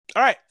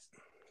All right,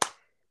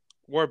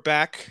 we're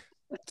back.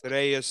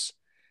 Today is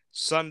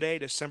Sunday,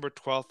 December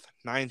 12th,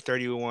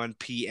 9:31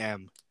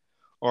 p.m.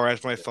 Or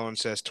as my phone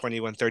says,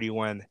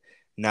 21:31.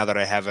 Now that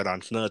I have it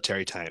on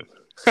military time.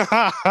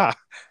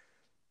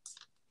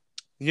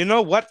 You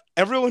know what?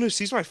 Everyone who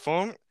sees my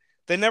phone,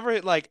 they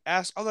never like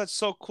ask, "Oh, that's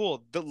so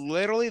cool."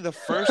 Literally, the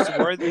first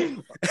word,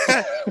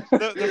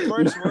 the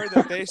first word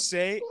that they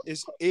say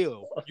is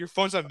 "ew." Your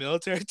phone's on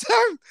military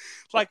time.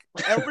 Like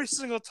every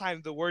single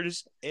time, the word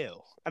is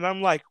 "ew," and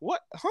I'm like, "What?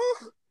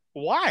 Huh?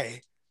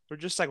 Why?" We're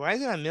just like, "Why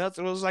is it on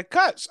military?" I was like,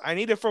 "Cuz I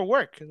need it for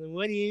work." And then,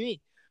 what do you mean?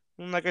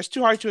 I'm like, "It's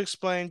too hard to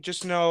explain.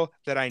 Just know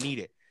that I need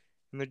it."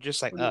 And they're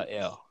just like, What are "Oh, you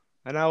ew."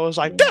 And I was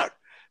like, doing? "Dude,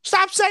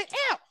 stop saying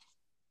ew."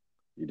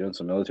 You doing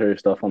some military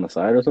stuff on the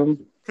side or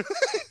something?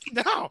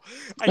 No,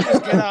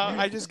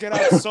 I just get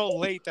out so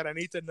late that I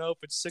need to know if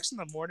it's 6 in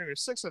the morning or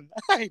 6 at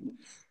night.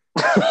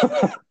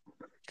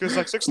 Because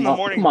like six in the Come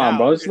morning on,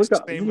 bro. now, Just it's look the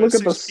up. Just same as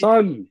look at the 6 p.m.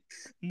 sun.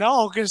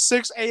 No, because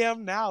 6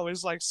 a.m. now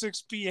is like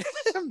 6 p.m.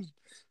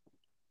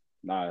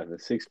 Nah,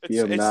 it's 6 It's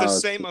p.m. it's the now. It's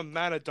same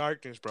amount of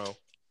darkness, bro.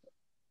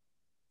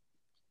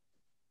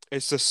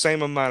 It's the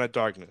same amount of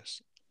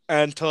darkness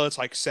until it's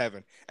like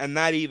 7, and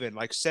not even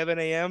like 7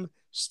 a.m.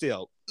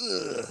 Still,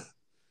 ugh.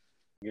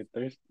 get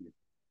thirsty.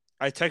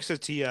 I texted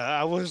Tia.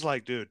 I was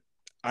like, dude,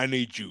 I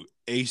need you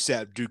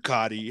ASAP,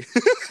 Ducati,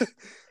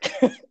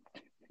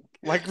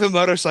 like the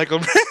motorcycle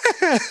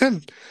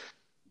brand.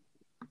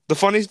 The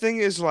funny thing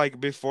is, like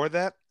before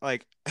that,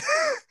 like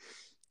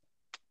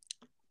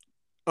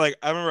I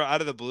remember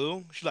out of the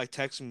blue, she like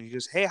texted me, she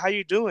goes, "Hey, how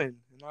you doing?"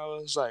 And I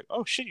was like,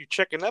 "Oh shit, you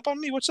checking up on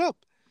me? What's up?"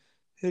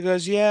 He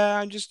goes, "Yeah,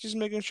 I'm just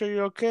making sure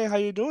you're okay. How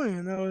you doing?"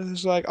 And I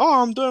was like,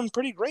 "Oh, I'm doing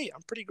pretty great.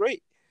 I'm pretty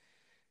great."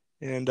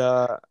 And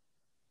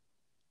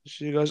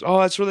she goes, "Oh,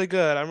 that's really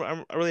good.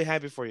 I'm really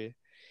happy for you.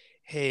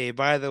 Hey,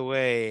 by the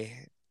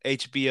way,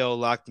 HBO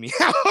locked me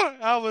out."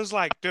 I was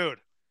like, "Dude,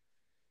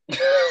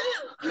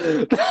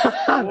 That's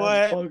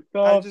what? fucked I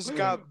up. just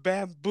got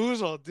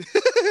bamboozled,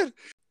 dude."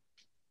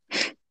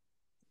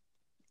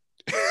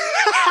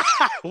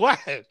 What?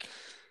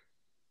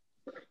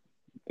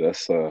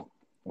 That's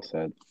that's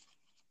sad.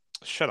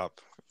 Shut up.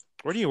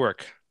 Where do you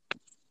work?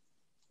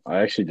 I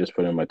actually just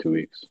put in my 2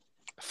 weeks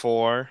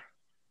For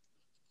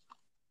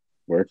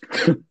work.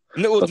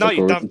 no, That's no, what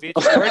you we're. dumb bitch.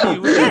 Where do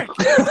you work?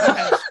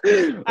 Yes,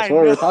 That's I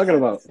what we're know. talking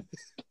about.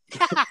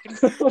 Yeah,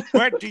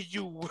 where do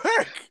you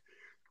work?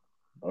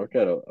 I work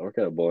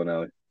at a bowling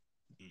alley.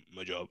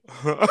 My job.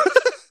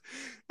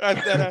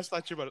 That's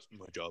not true, but it's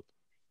my job.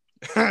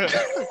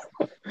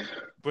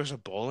 There's a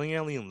bowling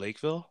alley in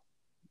Lakeville?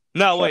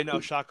 No, wait, no,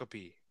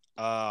 Shakopee.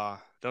 Shakopee.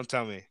 Don't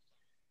tell me.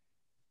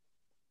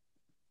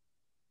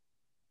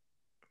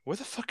 Where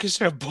the fuck is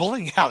there a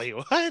bowling alley?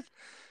 What?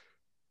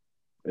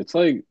 It's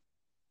like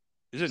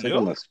Is it it's like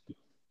on new? this.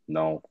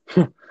 No, that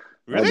bitch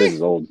Really?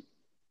 is old.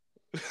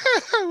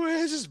 Where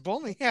is this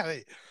bowling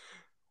alley?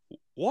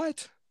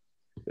 What?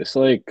 It's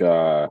like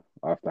off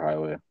the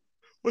highway.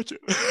 What?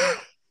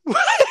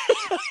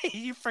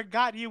 You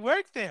forgot you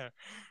worked there.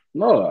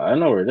 No, I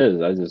know where it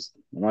is.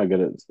 I'm not good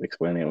at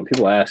explaining it. When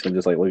people ask, I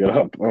just like look it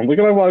up. I'm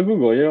looking up on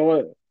Google. You know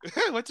what?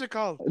 What's it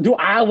called? Do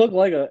I look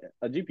like a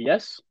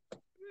GPS?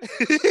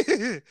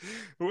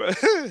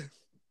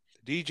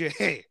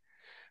 DJ.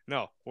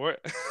 No, where?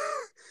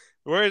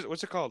 Where is?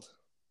 What's it called?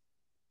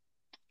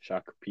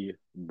 Shakopee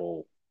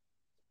Bowl.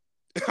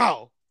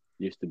 Oh.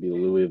 Used to be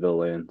Louisville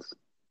Lands.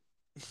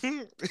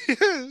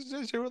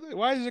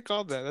 Why is it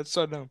called that? That's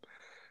so dumb.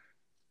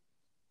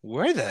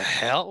 Where the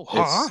hell?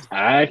 Huh? It's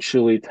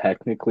actually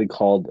technically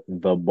called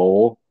the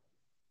Bowl,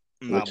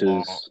 The which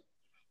ball. is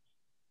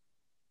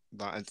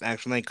It's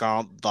actually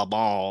called the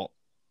ball.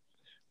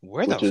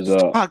 Where the which is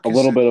fuck a is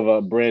little it? bit of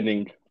a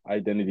branding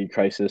identity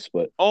crisis,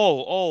 but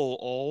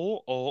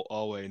Oh,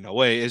 wait, no,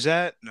 wait, is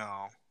that?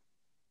 No.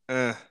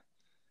 Uh,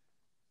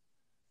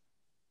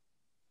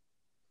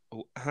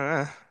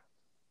 huh?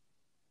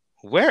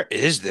 Where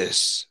is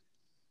this?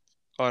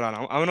 Hold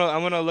on, I'm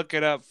gonna look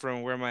it up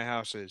from where my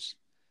house is.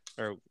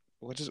 Or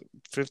what is it?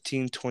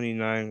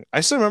 1529.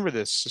 I still remember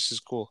this. This is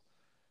cool.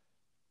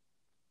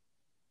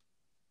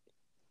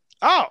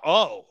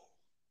 Oh.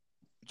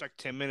 It's like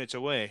 10 minutes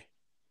away.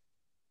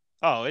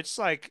 Oh, it's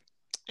like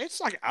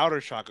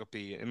outer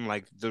Shakopee in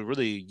like the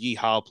really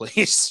yeehaw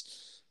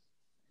place.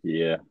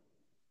 yeah.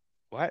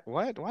 What?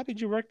 Why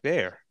did you work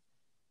there?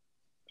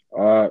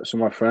 So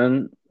my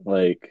friend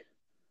like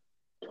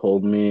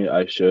told me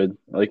I should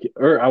like,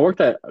 or I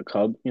worked at a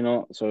Cub,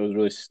 so it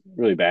was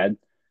really bad.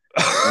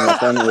 And my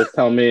friend was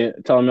telling me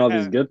all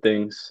these Uh, good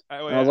things,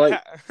 and I was wait,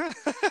 like,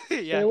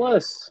 say yeah, go.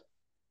 less,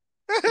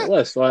 say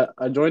less. So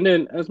I joined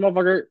in, and this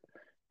motherfucker,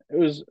 it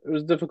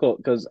was difficult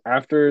because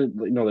after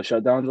the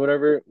shutdowns,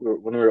 whatever,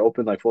 when we were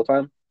open like full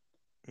time,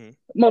 Hmm.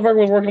 motherfucker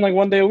was working like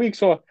one day a week.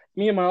 So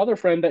me and my other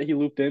friend that he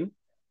looped in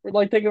were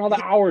like taking all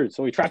the hours.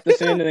 So he trapped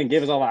us in and then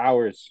gave us all the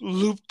hours. You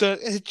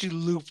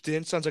looped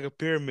in. Sounds like a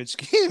pyramid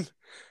scheme.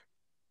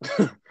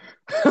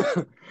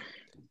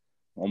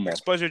 Almost.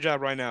 Expose your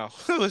job right now.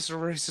 Who's the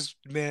racist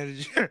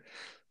manager?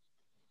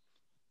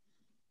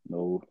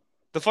 No.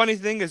 The funny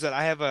thing is that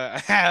I have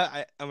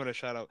a I'm gonna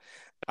shut up.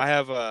 I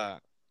have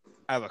a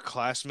I have a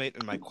classmate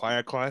in my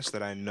choir class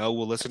that I know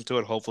will listen to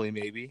it. Hopefully,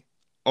 maybe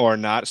or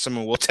not.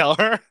 Someone will tell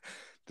her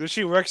that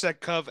she works at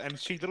Cub, and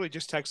she literally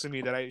just texted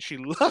me that she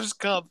loves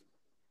Cub.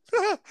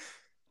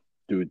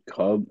 Dude,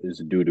 Cub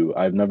is doo doo.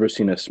 I've never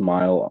seen a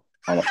smile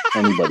on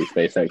anybody's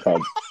face at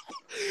Cub.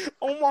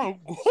 Oh my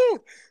god.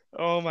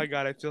 Oh my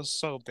god, I feel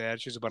so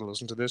bad. She's about to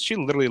listen to this. She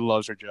literally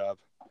loves her job.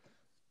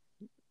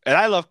 And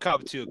I love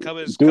Cub too. Do Cub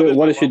it. is What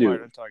my does she Walmart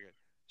do? and Target.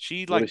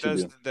 She What like does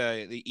she does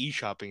do? the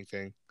e-shopping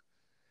thing.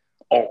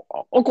 Oh,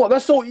 God,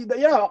 that's so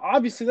yeah.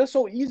 Obviously, that's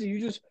so easy. You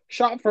just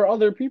shop for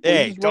other people. You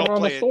Hey, just run don't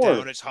around the play it down.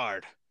 store. It's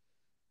hard.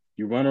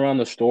 You run around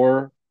the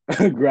store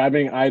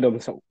grabbing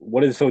items.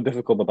 What is so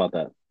difficult about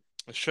that?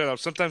 Shut up.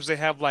 Sometimes they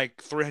have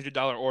like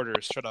 $300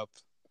 orders. Shut up.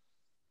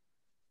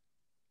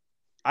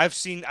 I've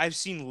seen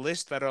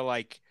lists that are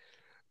like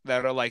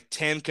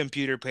 10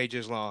 computer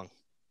pages long.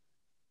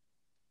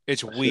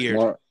 It's That's just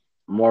weird.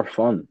 more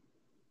fun.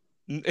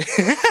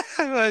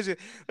 What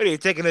are you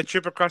taking a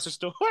trip across the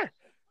store?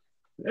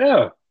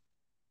 Yeah.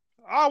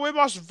 Oh, we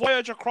must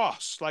voyage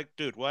across. Like,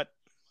 dude, what?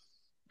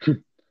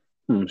 Should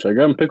I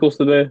grab pickles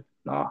today?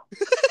 Nah.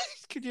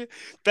 Could you?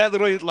 That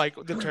literally like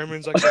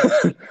determines like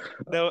the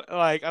no.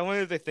 Like, I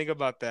wonder if they think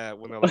about that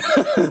when they're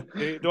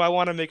like, do I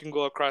want to make him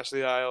go across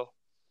the aisle?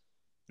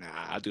 Nah,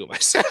 I'll do it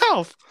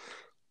myself.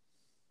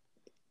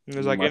 And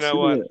it's like, I you know see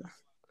what? the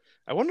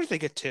I wonder if they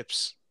get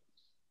tips.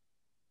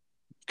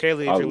 Kaylee, if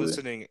you're probably.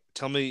 listening,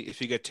 tell me if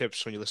you get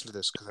tips when you listen to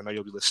this because I know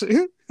you'll be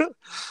listening.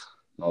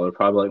 No, they're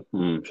probably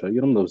like, should I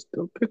get them those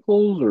dill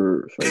pickles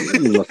or should I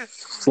get them the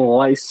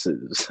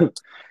slices?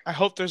 I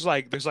hope there's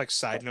like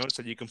side notes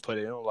that you can put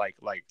in like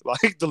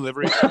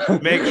delivery.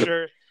 Make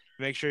sure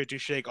make sure to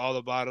shake all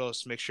the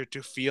bottles. Make sure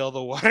to feel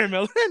the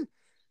watermelon.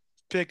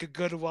 Pick a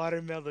good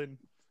watermelon.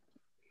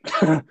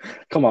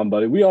 Come on,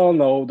 buddy. We all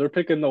know they're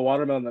picking the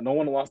watermelon that no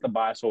one wants to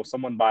buy, so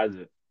someone buys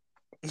it.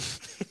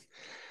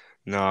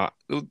 No,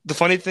 the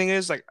funny thing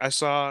is, like,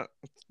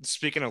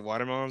 speaking of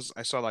watermelons,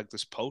 I saw like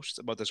this post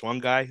about this one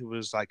guy who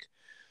was like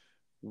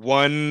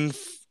one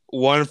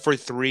one for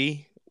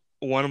three,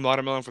 one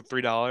watermelon for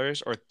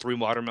 $3 or three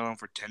watermelon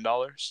for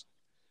 $10.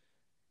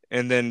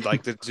 And then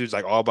like the dude's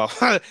like all about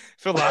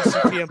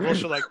philosophy and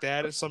bullshit like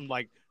that. And some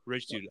like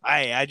rich dude,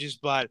 I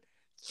just bought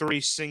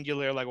three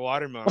singular like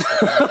watermelons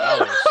for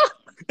 $5.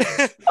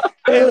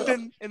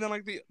 and then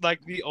like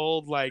the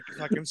old like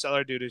fucking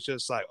seller dude is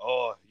just like,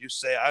 oh, you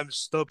say I'm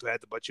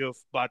stupid, but you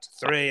bought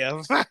three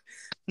of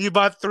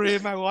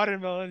my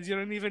watermelons. You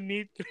don't even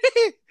need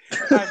three.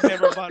 I've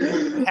never bought more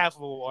than half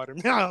of a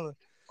watermelon.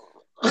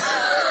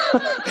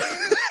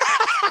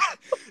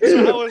 So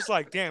I was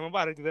like, damn, I'm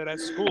about to do that at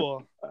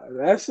school.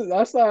 That's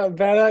not a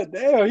bad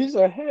idea. Damn, he's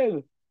ahead.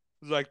 It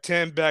was like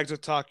 10 bags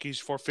of Takis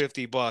for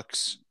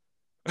 $50.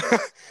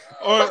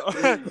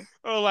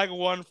 or like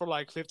one for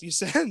like 50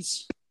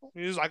 cents.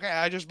 He was like, hey,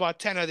 I just bought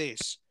 10 of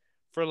these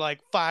for like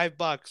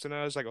 $5. And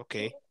I was like,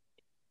 okay.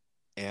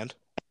 And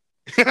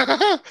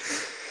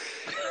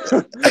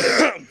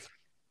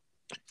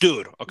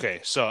dude, okay,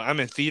 so I'm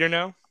in theater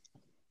now.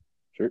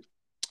 Sure.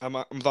 I'm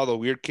with all the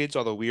weird kids,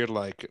 all the weird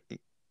like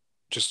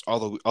just all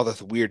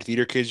the weird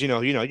theater kids, you know.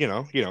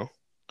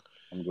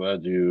 I'm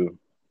glad you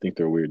think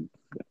they're weird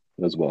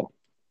as well.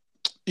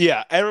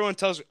 Yeah, everyone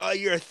tells me, "Oh,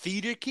 you're a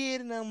theater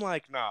kid," and I'm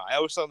like, "Nah." I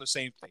always tell them the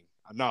same thing.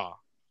 Nah,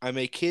 I'm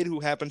a kid who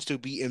happens to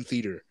be in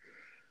theater,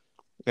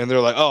 and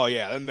they're like, "Oh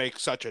yeah, that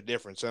makes such a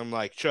difference." And I'm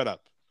like, "Shut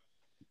up."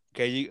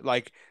 Okay, you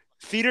like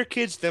theater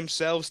kids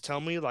themselves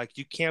tell me like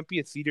you can't be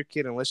a theater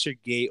kid unless you're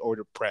gay or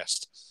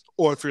depressed,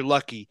 or if you're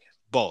lucky,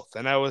 both.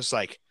 And I was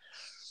like,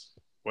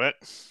 "What?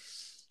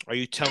 Are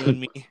you telling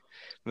me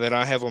that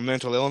I have a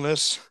mental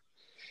illness?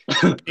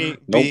 Nope.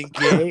 Being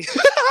gay?"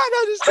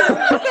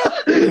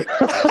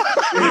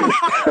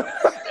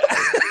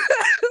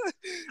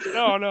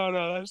 No, just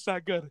no, that's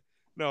not good.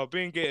 No,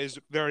 being gay is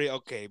very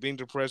okay. Being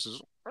depressed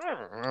is I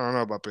don't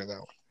know about being that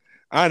one.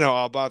 I know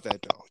all about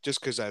that though, just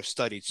because I've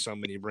studied so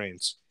many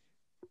brains.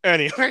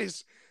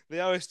 Anyways, they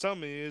always tell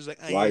me it's like,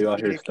 oh, Why are you're a you out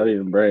here theater kid.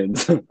 studying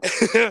brains?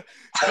 Because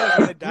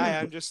when I die,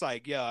 I'm just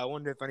like, yeah, I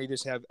wonder if I need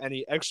to have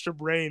any extra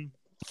brain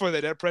for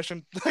the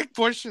depression like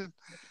portion.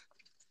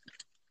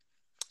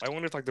 I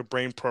wonder if like the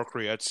brain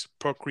procreates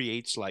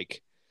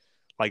like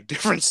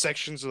different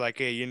sections of like,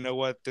 hey, you know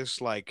what? This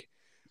like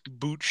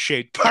boot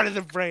shaped part of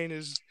the brain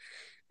is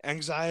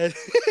anxiety.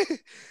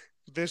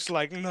 This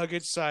like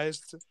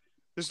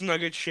this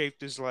nugget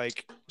shaped is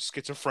like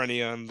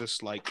schizophrenia, and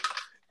this like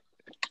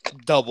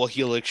double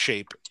helix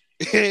shape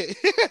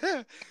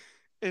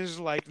is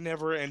like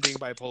never ending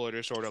bipolar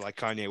disorder like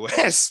Kanye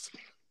West.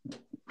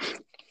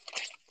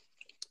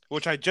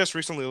 Which I just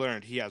recently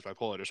learned he has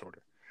bipolar disorder.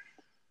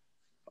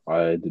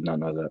 I did not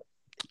know that.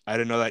 I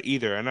didn't know that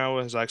either. And I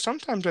was like,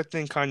 sometimes I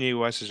think Kanye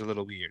West is a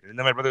little weird. And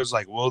then my brother was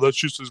like, well, that's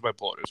just his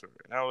bipolar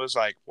disorder. And I was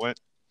like, what?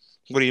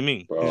 What do you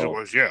mean? He said, Bro,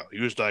 well, yeah, he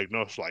was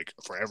diagnosed like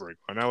forever ago.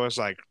 And I was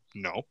like,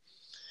 no,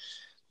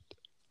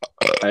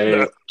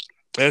 I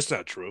that's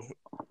not true.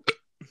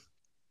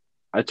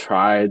 I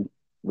tried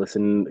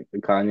listen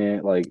to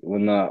Kanye. Like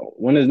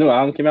when his new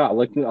album came out, I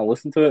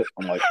listened to it.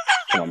 I'm like,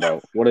 come on,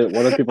 bro. What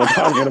are people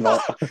talking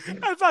about?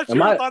 I thought you Am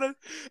were I? about to.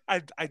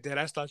 I did.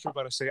 I thought you were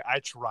about to say I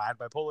tried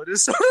bipolar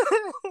disorder.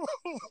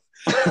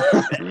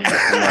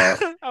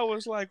 No. I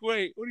was like,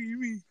 wait, what do you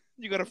mean?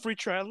 You got a free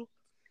trial?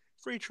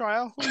 Free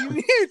trial? What do you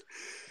mean?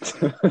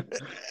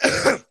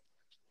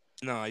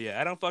 No, yeah,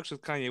 I don't fucks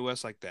with Kanye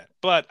West like that.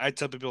 But I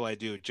tell people I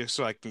do just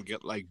so I can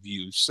get like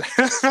views.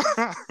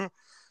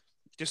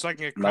 Just so I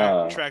can get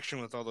Nah,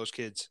 traction with all those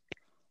kids.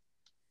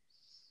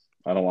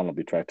 I don't want to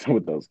be tracked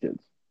with those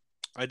kids.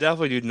 I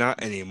definitely do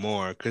not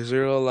anymore because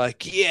they're all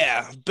like,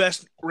 yeah,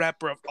 best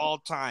rapper of all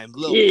time,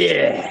 Lil Peep.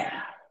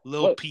 Yeah.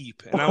 Lil What?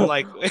 Peep. And I'm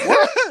like,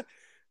 What?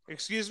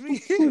 excuse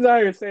me? Who's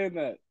out here saying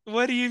that?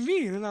 What do you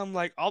mean? And I'm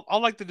like,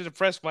 I'll like the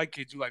depressed white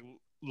kids who like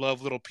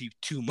love Little Peep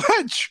too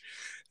much.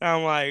 And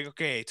I'm like,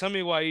 okay, tell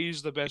me why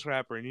he's the best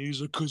rapper. And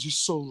he's like, because he's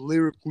so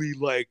lyrically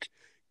like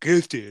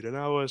gifted. And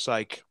I was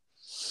like,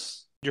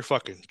 you're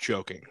fucking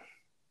joking.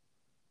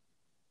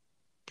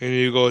 And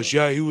he goes,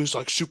 yeah, he was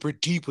like super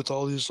deep with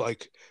all these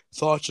like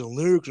thoughts and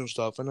lyrics and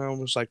stuff. And I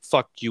was like,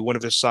 fuck you. One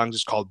of his songs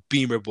is called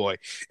Beamer Boy.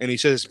 And he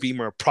says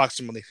Beamer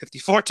approximately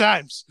 54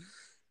 times.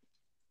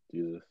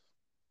 Jesus.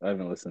 I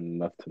haven't listened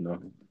enough to know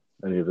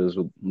any of his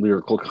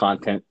lyrical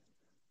content.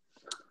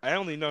 I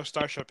only know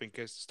Star Shopping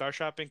because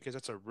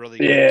that's a really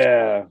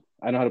good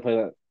I know how to play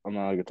that on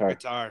the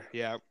guitar.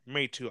 Yeah,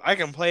 me too. I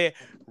can play it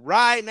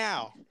right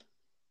now.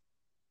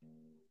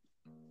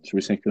 Should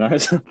we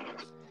synchronize?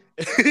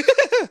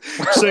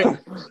 Sing.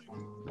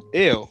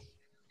 Ew.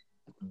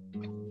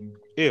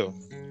 Ew.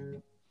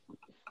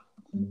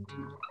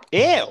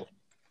 Ew.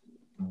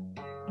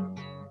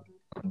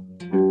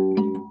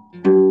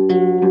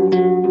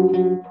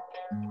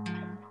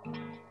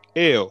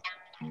 Ew.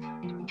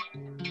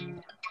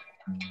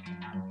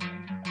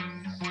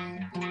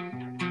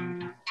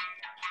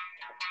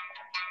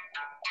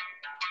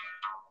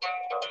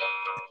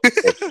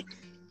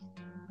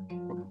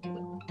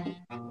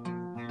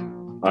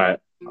 All right.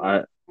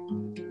 All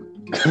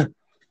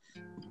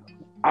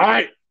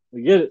right.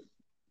 We get it.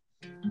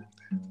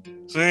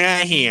 So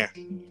right here.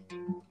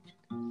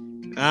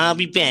 I'll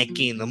be back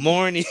in the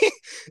morning.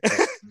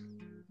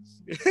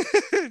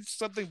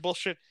 Something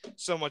bullshit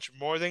so much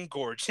more than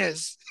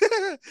gorgeous.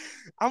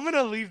 I'm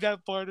gonna leave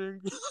that part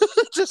in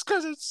just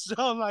because it's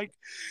so like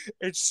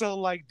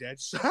Dead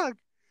Song.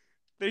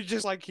 They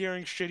just like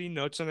hearing shitty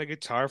notes on the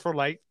guitar for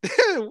like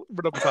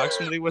but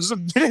approximately was a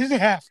minute and a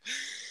half.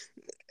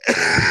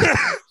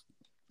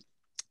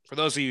 For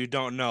those of you who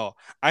don't know,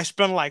 I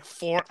spent like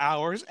 4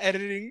 hours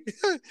editing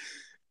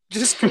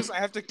just because I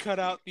have to cut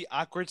out the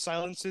awkward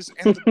silences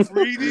and the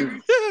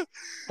breathing.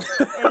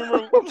 I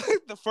remember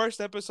the first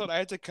episode, I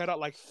had to cut out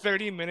like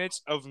 30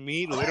 minutes of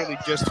me literally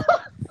just.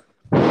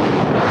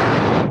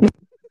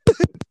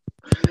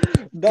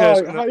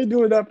 Dog, how are you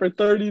doing that for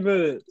 30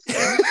 minutes?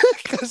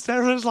 Because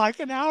there was like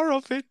an hour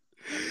of it.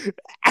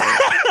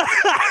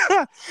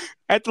 I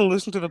had to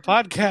listen to the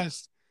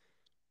podcast.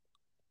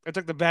 That's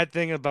like the bad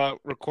thing about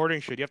recording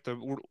shit. You have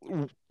to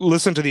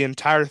listen to the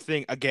entire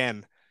thing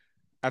again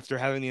after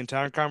having the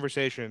entire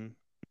conversation,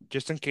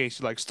 just in case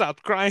you like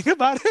stopped crying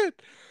about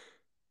it.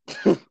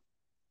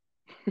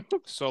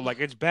 So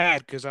like it's bad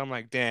because I'm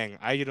like, dang,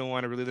 I didn't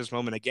want to relive this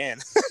moment again.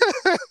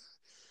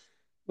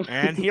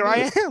 And here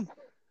I am.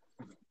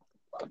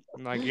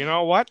 I'm like, you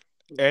know what?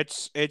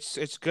 It's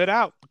good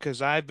out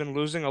because I've been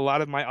losing a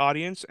lot of my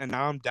audience, and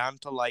now I'm down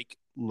to like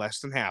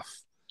less than half.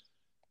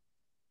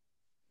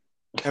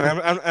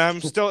 And I'm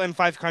still in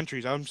 5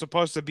 countries. I'm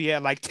supposed to be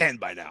at like 10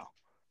 by now,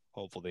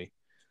 hopefully.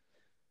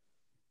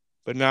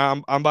 But now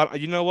I'm about.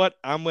 You know what?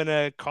 I'm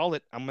gonna call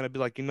it. I'm gonna be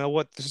like, you know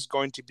what? This is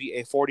going to be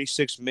a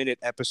 46-minute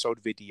episode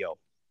video,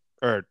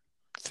 or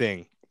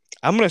thing.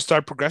 I'm gonna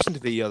start progressing the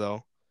video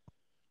though.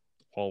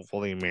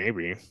 Hopefully,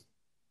 maybe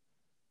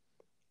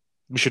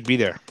we should be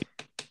there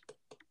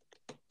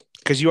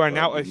because you are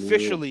now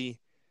officially.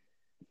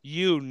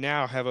 You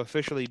now have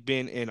officially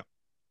been in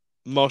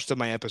most of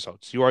my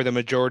episodes. You are the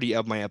majority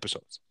of my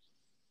episodes,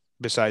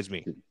 besides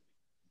me.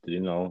 Did you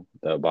know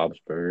that Bob's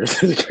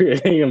Burgers is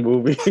creating a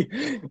movie?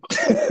 Did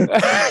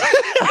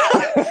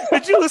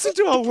you listen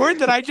to a word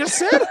that I just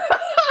said?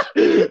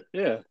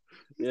 Yeah.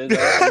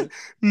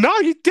 No,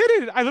 you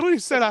didn't. I literally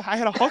said I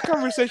had a whole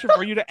conversation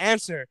for you to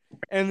answer.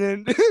 And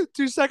then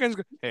 2 seconds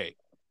ago, hey.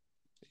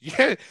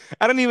 Yeah,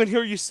 I didn't even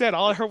hear what you said.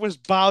 All I heard was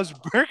Bob's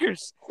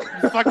Burgers.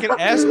 You fucking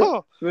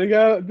asshole.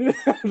 They're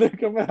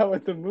coming out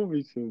with the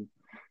movie soon.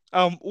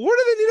 What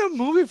do they need a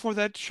movie for?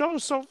 That show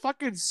so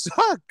fucking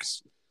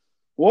sucks.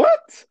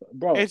 What?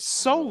 Bro. It's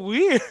so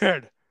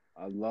weird.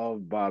 I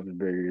love Bob's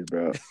Burgers,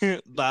 bro.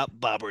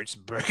 Bobbert's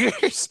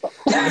Burgers.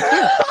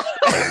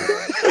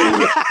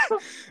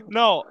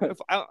 No,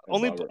 I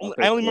only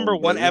remember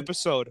one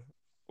episode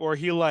where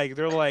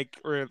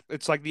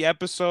it's like the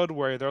episode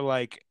where they're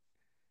like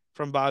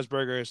from Bob's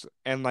Burgers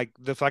and like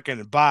the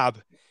fucking Bob,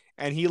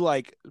 and he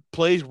like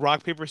plays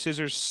rock paper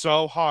scissors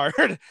so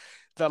hard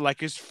that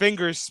like his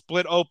fingers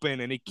split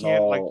open and he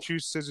can't like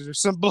choose scissors or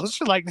some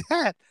bullshit like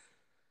that.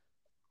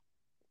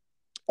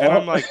 And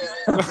I'm like,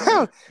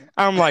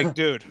 I'm like,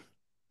 dude,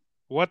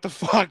 what the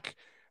fuck?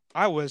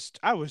 I was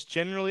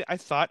generally I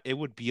thought it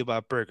would be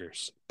about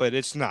burgers, but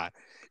it's not.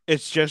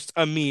 It's just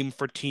a meme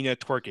for Tina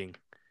twerking.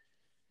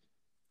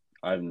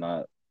 I've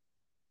not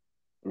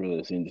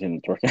really seen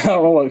him twerking. I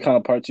don't know what kind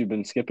of parts you've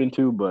been skipping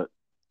to, but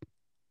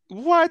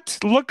What?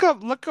 Look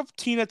up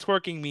Tina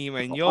twerking meme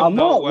and you'll I'm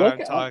know not what I'm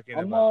looking. talking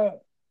I'm about. not.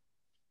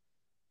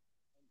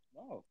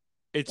 No,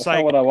 It's that's not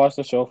like what I watched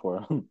the show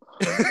for.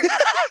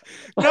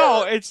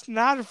 no, it's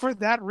not for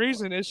that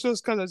reason. It's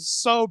just because it's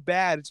so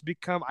bad. It's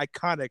become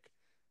iconic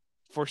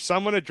for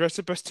someone to dress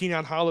up as Tina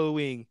on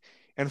Halloween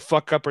and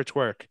fuck up her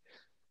twerk.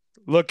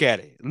 Look at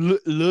it.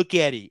 Look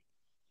at it.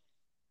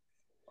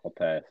 I'll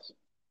pass.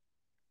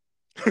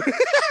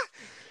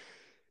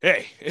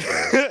 Hey,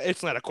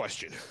 it's not a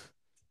question.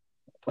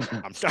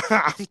 I'm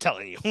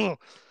telling you.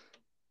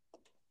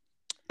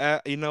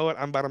 You know what?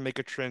 I'm about to make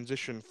a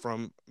transition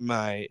from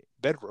my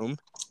bedroom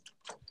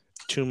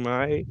to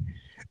my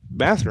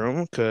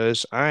bathroom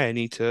because I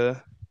need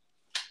to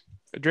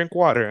drink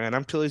water, and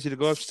I'm too lazy to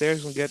go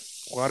upstairs and get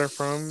water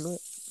from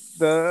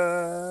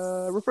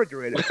the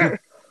refrigerator.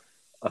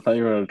 I thought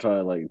you were gonna try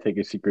to like take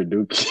a secret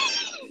dookie.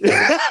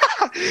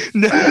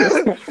 No,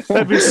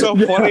 that'd be so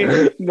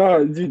funny.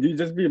 No, dude, you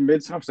just be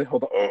mid top say,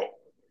 hold on.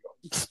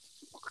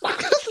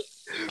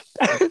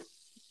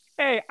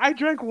 Hey, I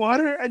drank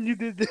water and you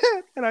did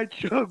that, and I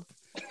choked.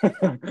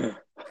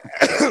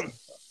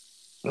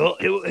 Well,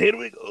 here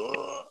we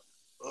go.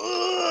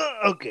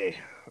 Okay.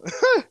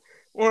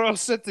 We're all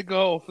set to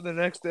go for the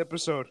next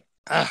episode.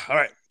 All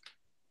right.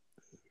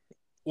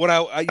 What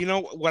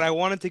I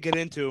wanted to get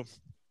into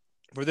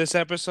for this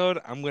episode,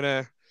 I'm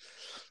gonna.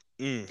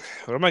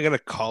 What am I gonna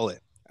call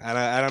it?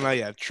 I don't know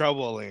yet.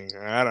 Troubling.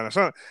 I don't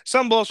know.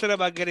 Some bullshit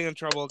about getting in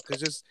trouble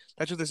because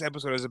that's what this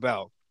episode is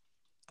about.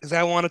 Because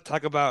I want to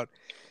talk about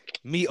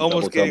me Double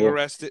almost getting trouble.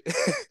 arrested.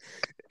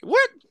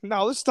 What?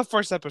 No, this is the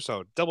first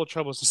episode. Double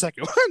Trouble is the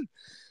second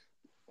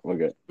one.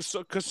 Okay.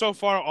 Because so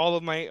far all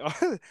of my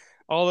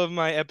all of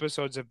my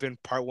episodes have been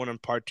part 1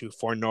 and part 2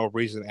 for no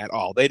reason at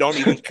all. They don't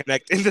even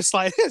connect in the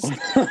slightest.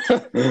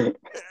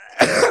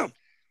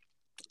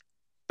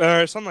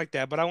 Or something like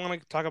that. But I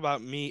want to talk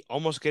about me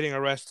almost getting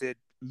arrested,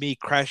 me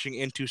crashing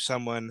into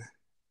someone,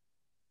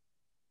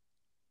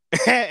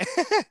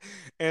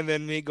 and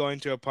then me going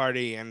to a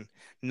party and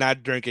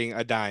not drinking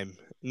a dime,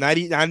 not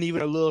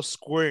even a little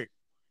squirt.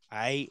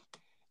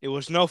 It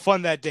was no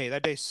fun that day.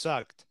 That day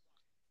sucked.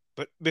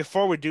 But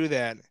before we do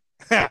that,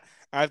 I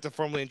have to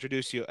formally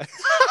introduce you.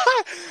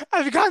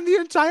 I've gotten the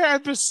entire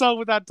episode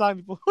without telling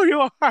people who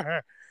you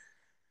are.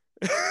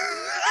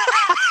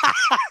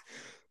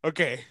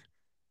 Okay.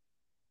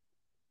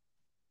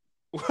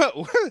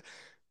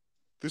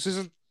 This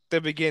isn't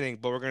the beginning,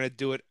 but we're going to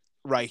do it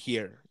right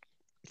here.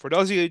 For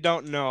those of you who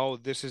don't know,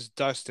 this is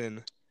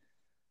Dustin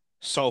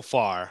so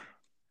far,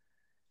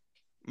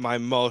 my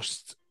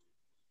most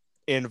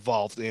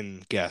involved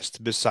in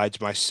guest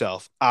besides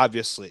myself,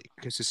 obviously,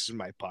 because this is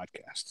my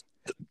podcast.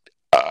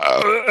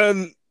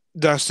 And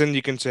Dustin,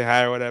 you can say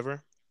hi or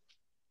whatever.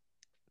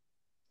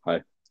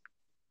 Hi.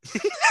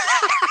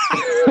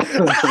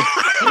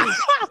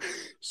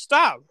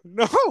 Stop!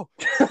 No,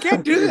 you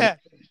can't do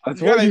that. That's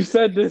what you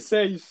said to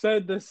say. You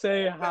said to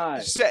say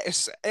hi.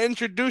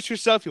 Introduce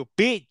yourself, you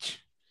bitch.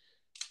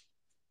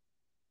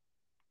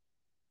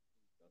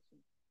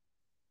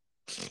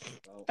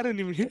 I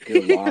didn't even hear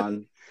your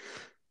lawn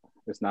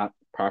is not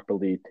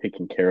properly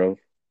taken care of.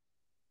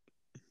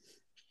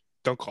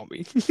 Don't call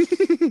me.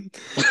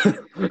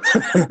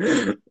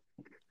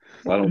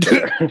 I don't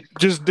care.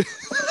 Just.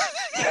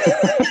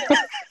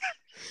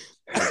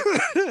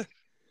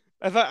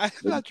 I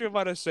thought you were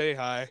about to say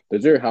hi.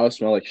 Does your house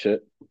smell like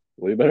shit?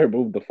 We better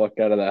move the fuck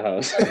out of that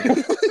house.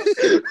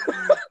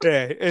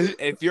 Yeah,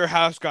 if your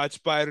house got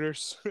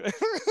spiders,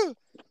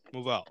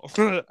 move out.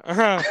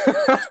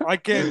 I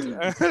can't.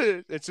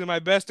 It's in my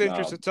best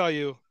interest to tell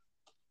you.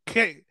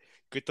 Okay,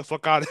 get the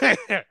fuck out of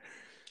there.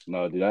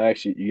 No,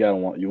 dude. You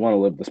want to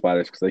live the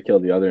spiders because they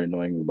kill the other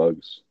annoying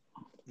bugs.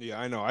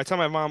 Yeah, I know. I tell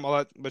my mom a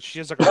lot, but she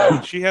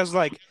has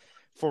like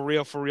for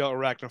real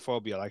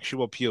arachnophobia. Like she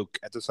will puke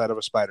at the sight of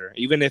a spider,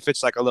 even if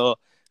it's like a little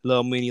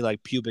mini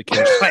like pubic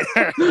hair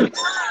spider.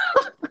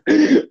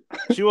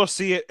 She will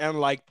see it and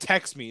like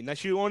text me. Now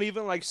she won't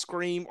even like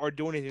scream or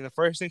do anything. The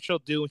first thing she'll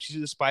do when she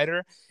sees a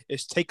spider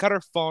is take out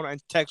her phone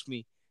and text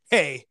me,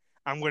 "Hey,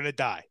 I'm gonna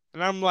die."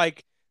 And I'm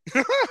like,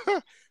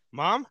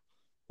 "Mom,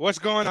 what's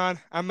going on?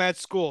 I'm at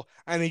school.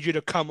 I need you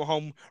to come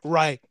home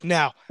right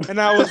now."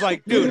 And I was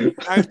like, "Dude,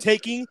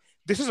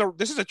 this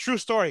is a true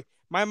story.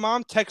 My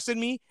mom texted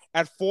me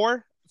at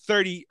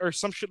 4:30 or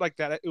some shit like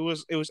that. It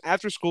was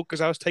after school because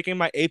I was taking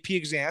my AP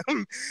exam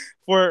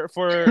for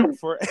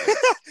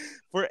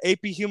for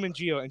AP Human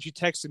Geo, and she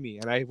texted me,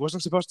 and I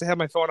wasn't supposed to have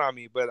my phone on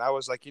me, but I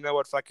was like, you know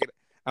what, fuck it,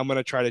 I'm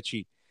gonna try to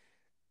cheat.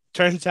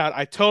 Turns out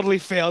I totally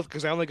failed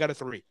because I only got a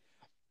 3.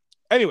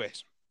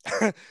 Anyways,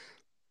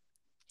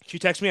 she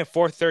texted me at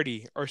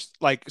 4:30 or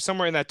like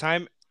somewhere in that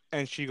time,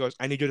 and she goes,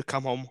 "I need you to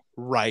come home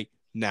right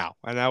now."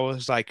 And I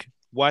was like,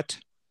 "What?"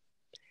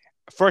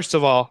 First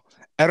of all,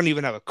 I don't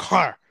even have a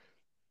car.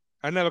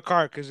 I don't have a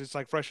car because it's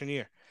like freshman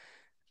year.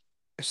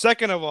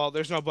 Second of all,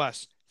 there's no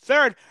bus.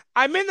 Third,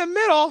 I'm in the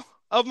middle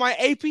of my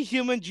AP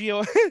Human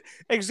Geo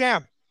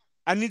exam.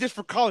 I need this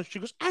for college. She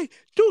goes, I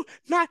do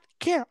not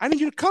care. I need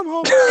you to come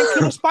home and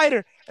kill a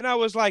spider. And I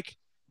was like,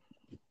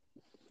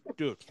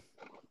 dude,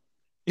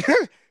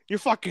 you're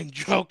fucking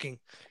joking.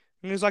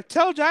 And he's like,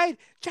 tell Jahid.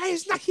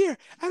 Jahid's not here.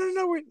 I don't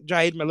know where.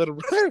 Jahid, my little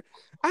brother.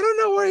 I don't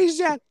know where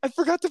he's at. I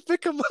forgot to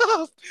pick him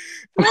up.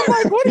 And I'm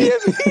like, what do you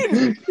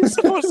mean? He's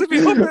supposed to be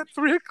home at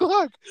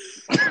 3:00.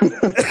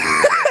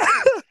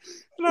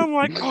 And I'm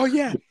like, oh,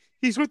 yeah,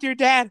 he's with your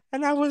dad.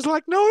 And I was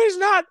like, no, he's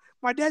not.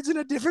 My dad's in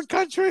a different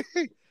country.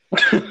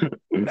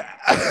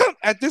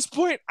 At this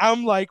point,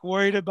 I'm like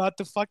worried about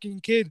the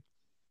fucking kid.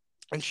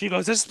 And she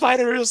goes, this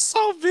spider is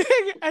so big.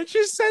 And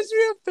she sends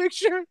me a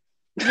picture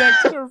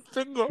next to her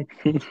finger.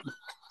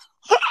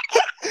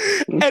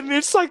 And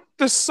it's like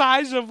the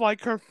size of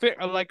like her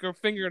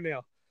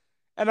fingernail.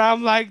 And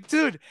I'm like,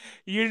 dude,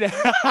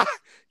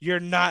 you're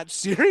not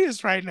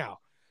serious right now.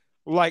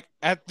 Like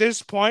at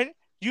this point,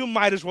 you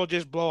might as well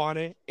just blow on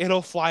it.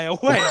 It'll fly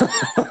away.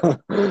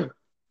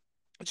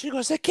 And she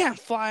goes, it can't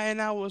fly.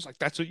 And I was like,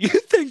 that's what you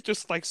think,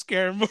 just like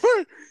scare more.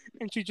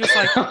 And she just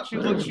like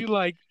she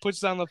like puts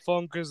down the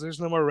phone because there's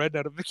no more red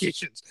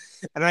notifications.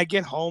 And I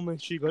get home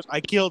and she goes,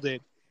 I killed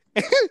it.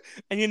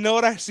 And you know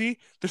what I see?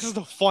 This is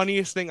the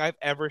funniest thing I've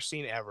ever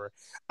seen ever.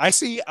 I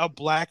see a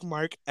black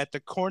mark at the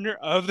corner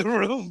of the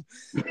room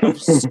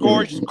of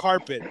scorched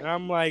carpet. And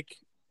I'm like,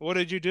 what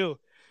did you do?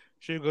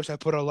 She goes, I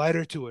put a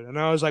lighter to it. And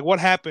I was like, what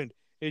happened?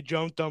 It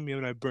jumped on me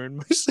and I burned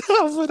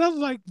myself. And I'm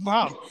like,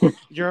 Mom,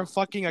 you're a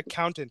fucking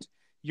accountant.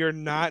 You're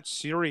not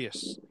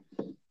serious.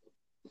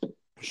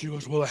 She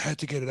goes, well, I had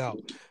to get it out.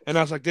 And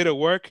I was like, did it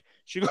work?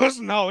 She goes,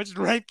 no, it's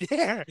right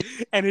there.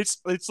 And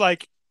it's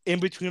like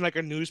in between like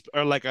a news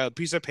or like a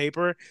piece of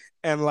paper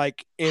and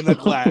like in a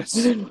glass.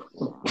 And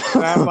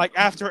I'm like,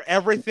 after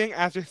everything,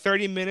 after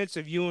 30 minutes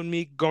of you and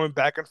me going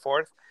back and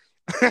forth,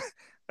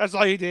 that's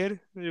all you did?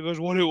 And he goes,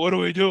 what do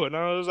we do? And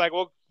I was like,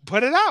 well,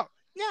 put it out.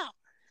 No,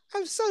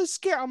 I'm so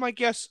scared. I'm like,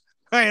 yes,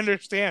 I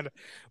understand,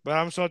 but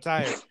I'm so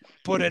tired.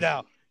 Put it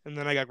out. And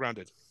then I got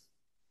grounded.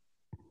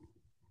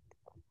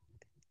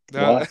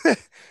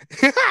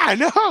 I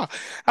know.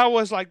 I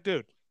was like,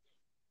 dude,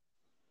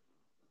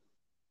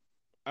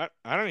 I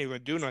don't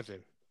even do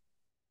nothing.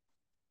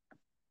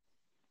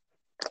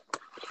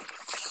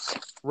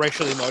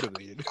 Racially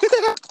motivated.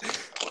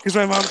 Because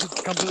my mom's a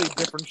completely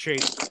different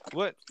shape.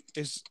 What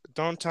is...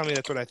 Don't tell me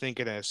that's what I think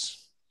it is.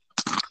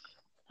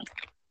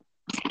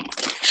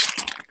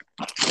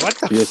 What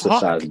the Fiesta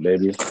fuck? size,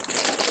 baby.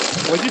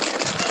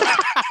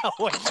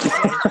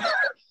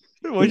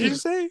 What'd you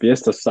say?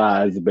 Fiesta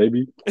size,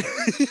 baby.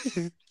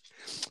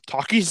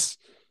 Talkies?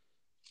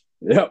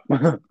 Yep.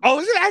 Oh,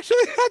 is it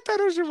actually? I thought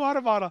it was your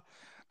water bottle.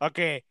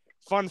 Okay,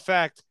 fun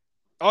fact.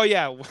 Oh,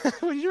 yeah.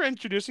 When you're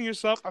introducing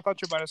yourself, I thought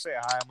you were about to say,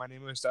 hi, my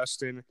name is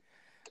Dustin.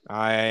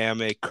 I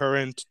am a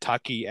current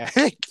Taki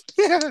addict.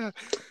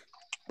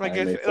 Like,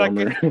 there's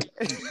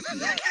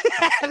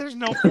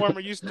no former.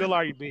 You still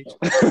are, you bitch.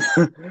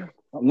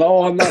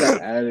 No, I'm not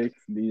an addict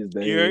these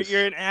days.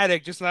 You're an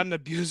addict, just not an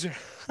abuser.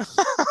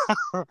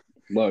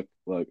 Look.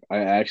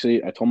 I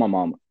told my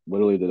mom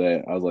literally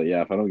today. I was like,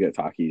 yeah, if I don't get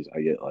Takis, I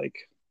get like,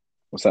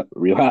 what's that?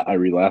 I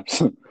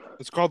relapse.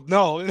 It's called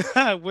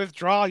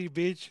withdrawal, you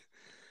bitch.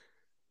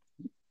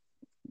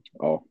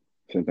 Oh,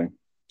 same thing.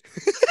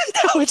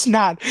 No, it's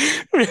not.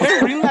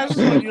 Relapse is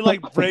when you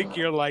like break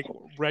your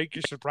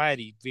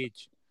sobriety,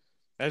 bitch.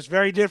 That's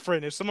very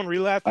different. If someone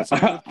relapses,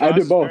 I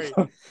do both.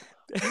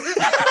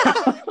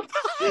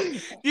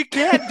 You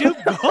can't do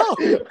both.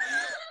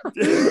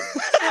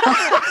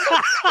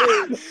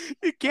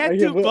 You can't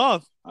do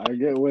both. I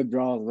get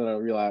withdrawals when I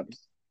relapse.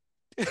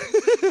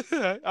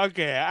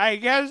 Okay, I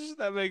guess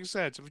that makes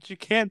sense, but you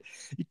can't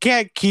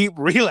keep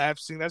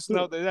relapsing. That's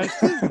at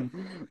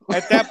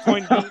that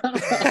point.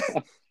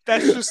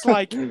 That's just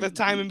like the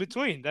time in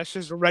between. That's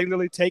just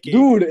regularly taking.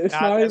 Dude, it's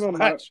not even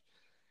much.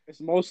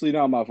 It's mostly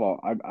not my fault.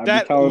 I'm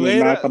telling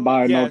him not to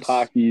buy no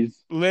Takis.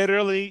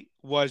 Literally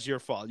was your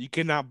fault. You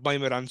cannot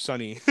blame it on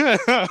Sonny. I'm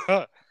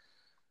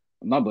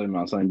not blaming it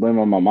on Sonny. I'm blaming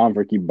on my mom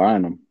for keep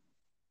buying them.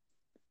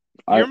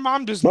 Your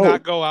mom does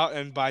not go out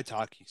and buy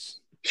Takis.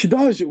 She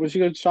does. When she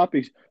goes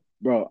shopping,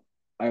 bro,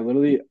 I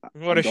literally...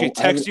 What, does she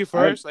text you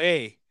first?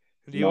 Hey,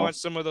 do you want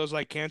some of those,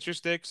 like, cancer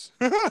sticks?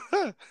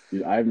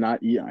 Dude, I have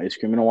not eaten ice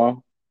cream in a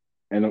while.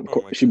 And of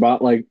course, she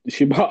bought a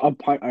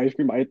pint ice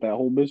cream. I ate that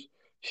whole bitch.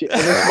 She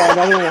bought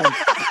another one.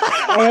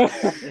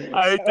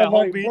 I ate that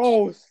whole bitch.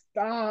 Bro,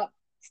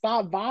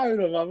 stop buying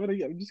them.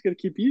 I'm just gonna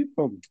keep eating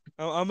them.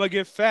 I'm gonna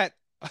get fat.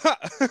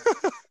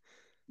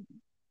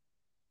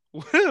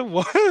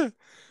 What?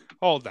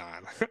 Hold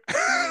on.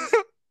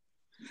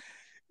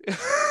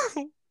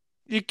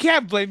 You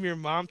can't blame your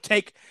mom.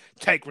 Take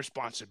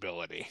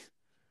responsibility.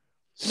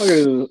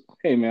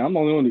 Hey man, I'm the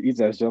only one who eats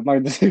that shit. I'm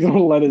not just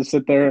gonna let it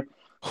sit there.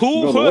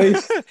 Who?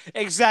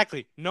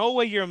 Exactly. No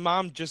way your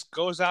mom just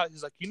goes out.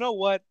 He's like, you know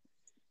what?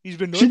 He's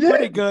been She doing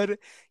pretty did. good.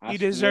 I He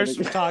swear deserves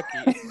to some talkie.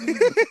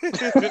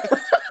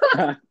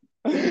 God.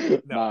 No,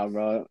 Nah,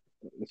 bro.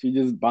 She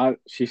just bought.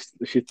 She's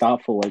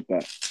thoughtful like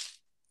that.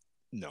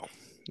 no.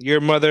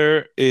 Your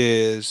mother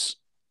is,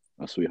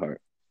 A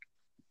sweetheart.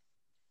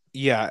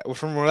 yeah,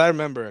 from what I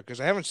remember, because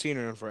I haven't seen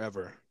her in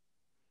forever.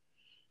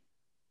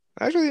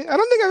 Actually, I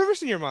don't think I've ever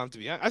seen your mom, to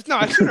be honest. No,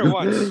 I've seen her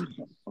once.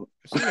 I've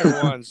seen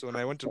her once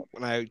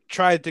when I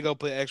tried to go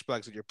play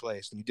Xbox at your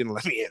place and you didn't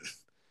let me in.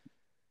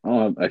 I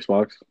don't have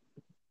Xbox.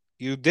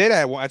 You did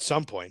at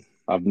some point.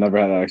 I've never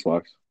had an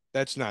Xbox.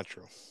 That's not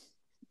true.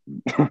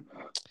 How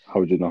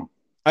would you know?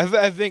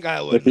 I think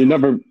I would If you know.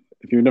 never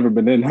if you've never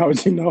been in, how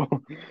would you know?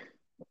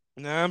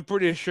 Nah, I'm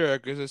pretty sure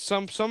because at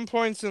some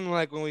points in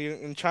like when we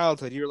in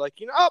childhood, you were like,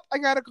 oh, I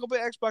gotta go play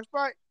Xbox.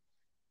 Bye.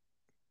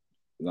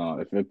 No,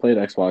 if I played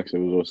Xbox, it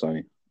was always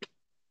sunny.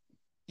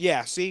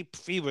 Yeah, see,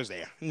 he was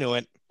there. Knew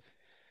it.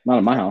 Not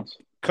at my house.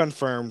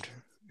 Confirmed.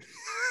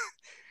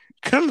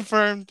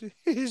 Confirmed.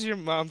 He's your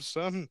mom's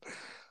son.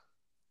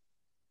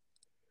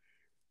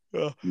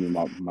 Uh, I mean,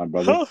 my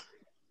brother. huh?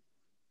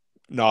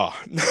 No,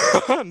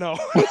 no.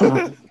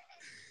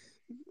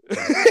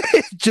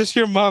 Just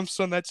your mom's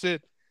son. That's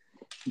it.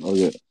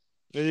 Okay.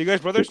 Are you guys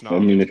brothers? I No.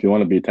 mean, if you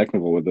want to be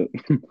technical with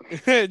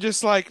it.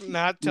 Just like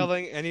not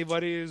telling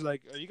anybody is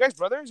like, are you guys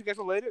brothers? You guys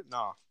related?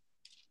 No.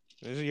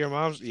 Is it your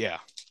mom's? Yeah.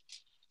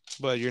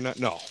 But you're not.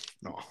 No,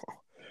 no.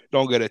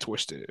 Don't get it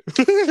twisted.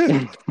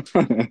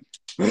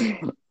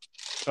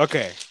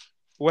 Okay.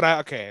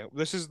 Okay.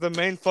 This is the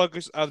main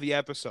focus of the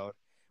episode.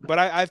 But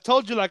I've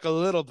told you like a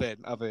little bit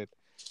of it.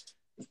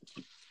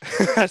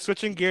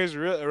 Switching gears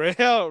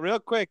real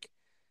quick.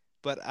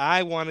 But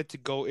I wanted to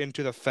go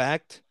into the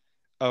fact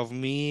of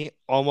me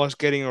almost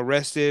getting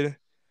arrested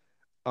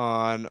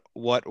on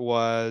what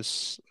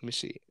was, let me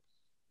see,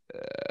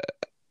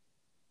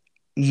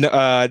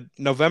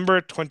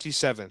 November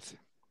 27th,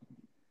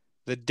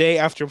 the day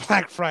after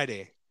Black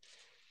Friday.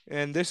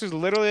 And this is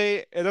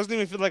literally, it doesn't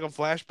even feel like a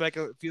flashback.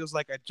 It feels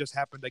like it just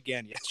happened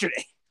again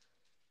yesterday.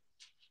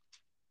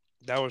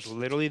 That was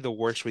literally the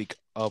worst week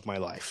of my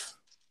life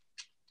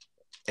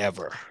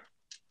ever.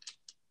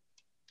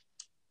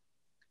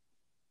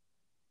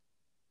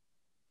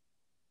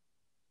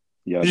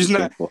 Yeah, You're just be not,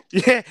 thankful.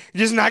 yeah,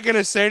 you're just not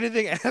gonna say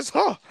anything,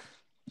 asshole.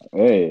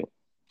 Hey,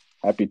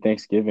 happy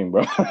Thanksgiving,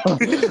 bro.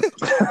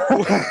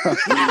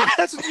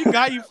 That's what you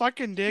got, you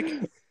fucking dick.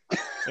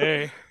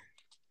 Hey,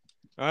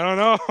 I don't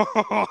know.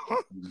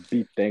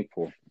 Be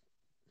thankful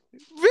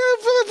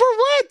For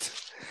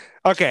what?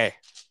 Okay,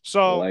 for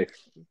so life.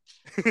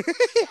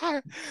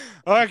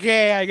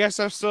 okay, I guess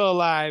I'm still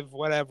alive.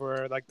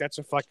 Whatever, like that's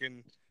a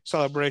fucking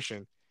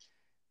celebration.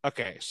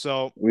 Okay,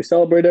 so We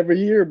celebrate every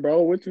year,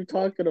 bro. What you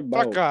talking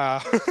fuck.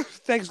 about?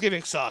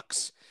 Thanksgiving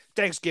sucks.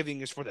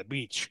 Thanksgiving is for the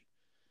beach,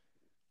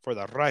 for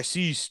the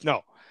rices.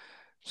 No.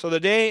 So the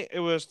day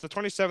it was the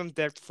 27th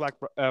day after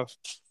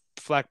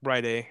Black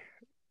Friday.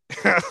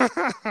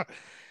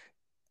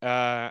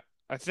 I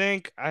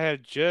think I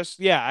had just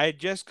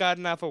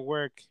gotten off of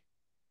work,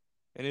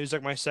 and it was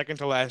like my second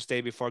to last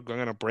day before going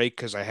on a break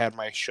because I had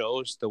my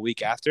shows the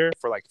week after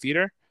for like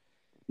theater,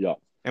 Yeah.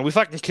 and we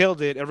fucking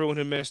killed it. Everyone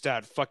who missed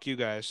out, fuck you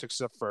guys,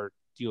 except for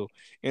you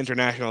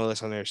international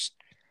listeners.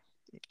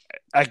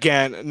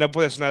 Again, no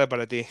puedes nada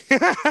para ti.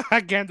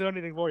 I can't do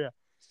anything for you.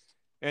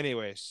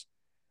 Anyways,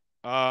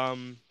 I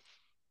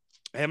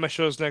had my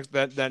shows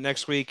that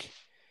next week,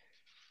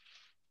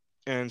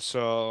 and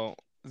so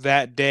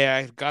that day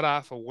I got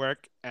off of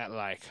work at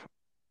like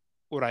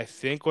what I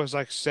think was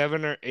like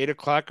 7 or 8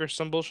 o'clock or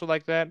some bullshit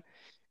like that.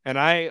 And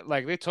I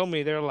like they told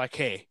me they're like,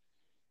 hey,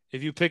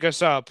 if you pick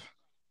us up,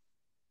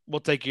 we'll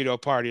take you to a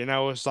party. And I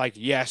was like,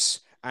 yes,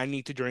 I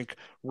need to drink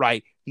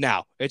right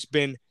now. It's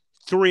been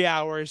 3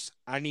 hours.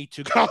 I need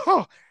to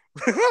go.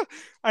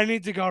 I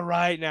need to go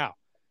right now.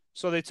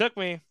 So they took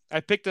me. I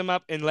picked them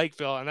up in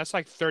Lakeville, and that's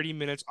like 30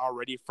 minutes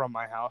already from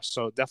my house.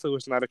 So definitely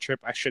was not a trip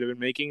I should have been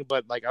making.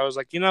 But like I was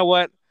like, you know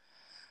what?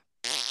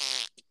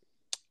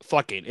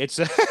 Fucking, it's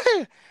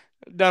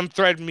them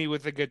threatening me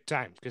with a good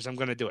time because I'm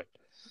gonna do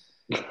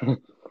it.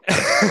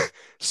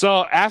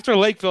 So after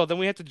Lakeville, then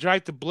we had to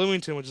drive to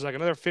Bloomington, which is like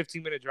another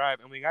 15-minute drive,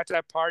 and we got to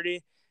that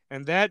party,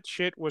 and that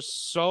shit was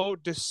so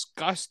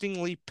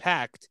disgustingly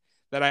packed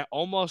that I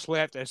almost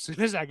left as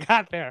soon as I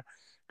got there.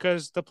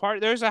 Because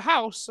there's a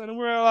house, and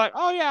we were like,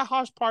 oh yeah,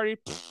 house party,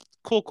 pfft,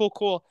 cool, cool,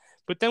 cool.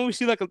 But then we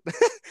see like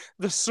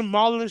the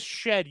smallest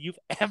shed you've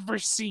ever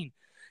seen,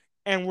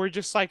 and we're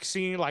just like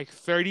seeing like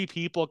 30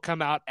 people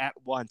come out at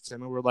once,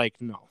 and we're like,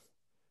 no,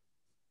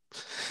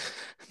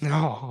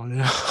 no,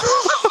 no,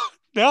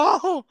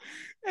 no.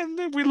 And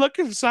then we look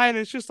inside, and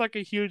it's just like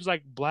a huge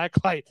like black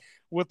light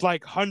with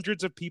like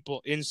hundreds of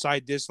people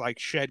inside this like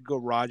shed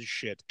garage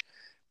shit.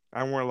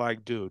 And we're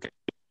like, dude,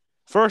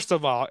 first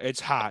of all,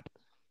 it's hot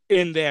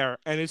in there,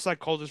 and it's like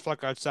cold as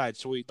fuck outside.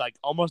 So we like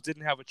almost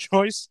didn't have a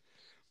choice.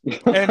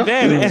 And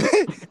then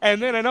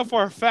and then I know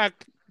for a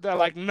fact that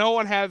like no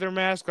one had their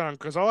mask on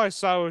because all I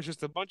saw was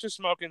just a bunch of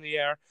smoke in the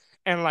air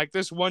and like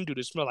this one dude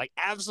who smelled like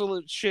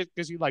absolute shit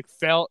because he like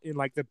fell in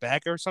like the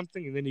back or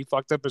something and then he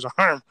fucked up his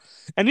arm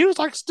and he was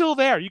like still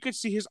there. You could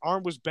see his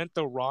arm was bent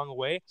the wrong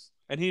way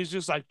and he was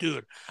just like,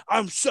 dude,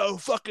 I'm so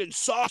fucking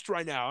soft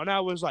right now. And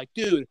I was like,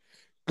 dude,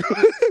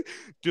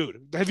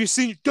 dude, have you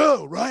seen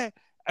dude, right?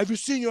 Have you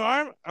seen your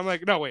arm? I'm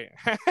like, no, wait.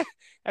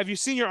 Have you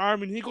seen your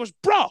arm? And he goes,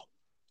 bro,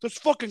 that's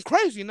fucking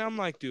crazy. And I'm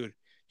like, dude,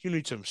 you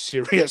need some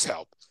serious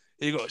help.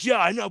 He goes, yeah,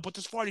 I know, but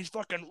this party's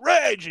fucking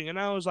raging. And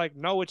I was like,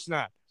 no, it's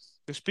not.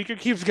 The speaker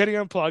keeps getting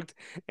unplugged,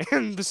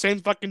 and the same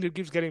fucking dude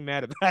keeps getting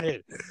mad about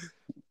it.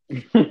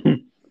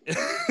 It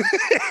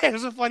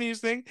was the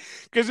funniest thing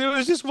because it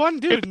was just one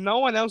dude. No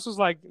one else was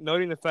like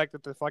noting the fact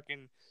that the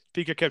fucking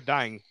speaker kept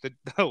dying.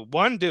 The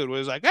one dude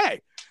was like,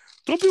 hey,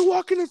 don't be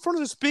walking in front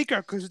of the speaker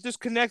because it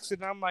disconnects it.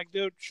 And I'm like,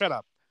 dude, shut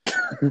up.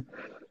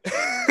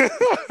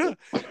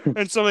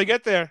 And so we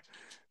get there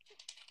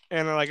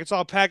and like it's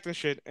all packed and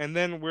shit. And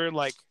then we're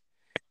like,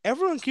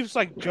 everyone keeps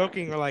like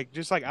joking or like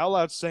just like out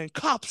loud saying,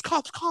 cops,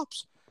 cops,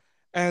 cops.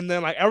 And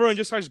then like everyone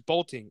just starts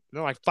bolting. And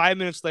then like 5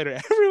 minutes later,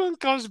 everyone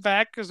comes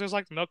back because there's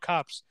like no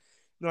cops.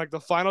 And, like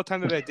the final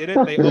time that they did it,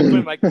 they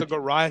opened like the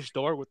garage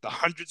door with the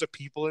hundreds of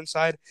people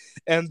inside,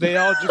 and they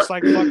all just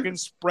like fucking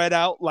spread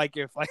out like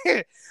if like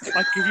like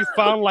if you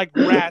found like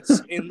rats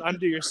in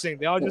under your sink,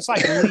 they all just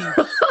like leave.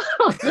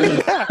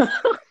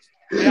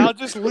 They all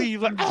just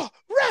leave like, oh,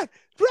 run,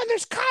 run,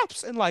 there's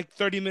cops. And like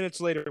 30 minutes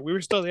later, we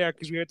were still there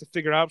because we had to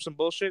figure out some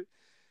bullshit.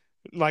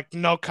 Like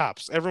no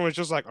cops. Everyone was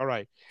just like, all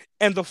right.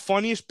 And the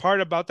funniest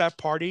part about that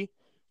party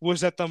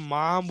was that the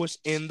mom was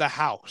in the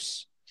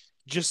house,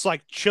 just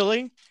like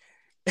chilling.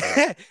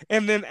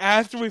 And then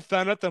after we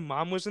found out the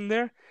mom was in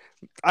there,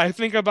 I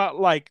think about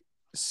like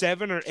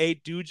 7 or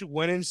 8 dudes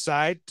went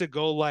inside to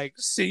go like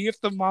see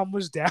if the mom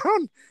was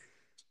down.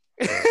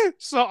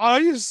 So all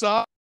you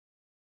saw.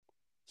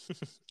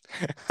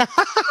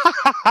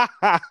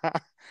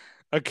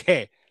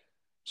 Okay.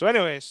 So,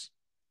 anyways,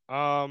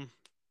 um,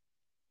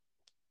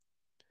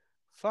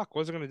 fuck,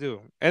 what was I gonna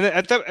do? And then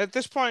at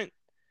this point,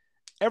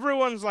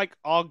 everyone's like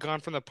all gone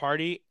from the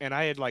party, and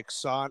I had like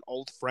saw an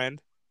old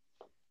friend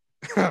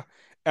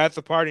at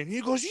the party, and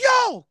he goes,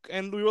 "Yo!"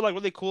 And we were like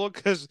really cool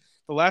because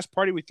the last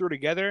party we threw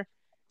together,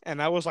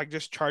 and I was like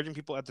just charging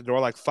people at the door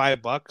like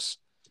 $5.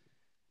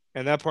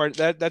 And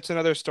that's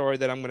another story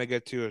that I'm gonna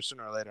get to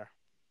sooner or later.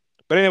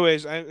 But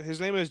anyways, his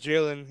name is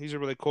Jalen. He's a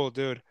really cool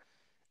dude,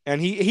 and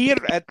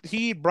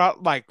he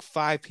brought like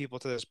 5 people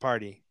to this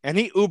party, and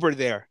he Ubered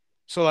there.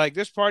 So like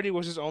this party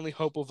was his only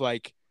hope of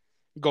like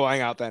going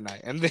out that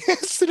night. And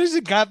as soon as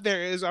he got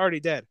there, it was already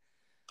dead.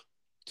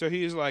 So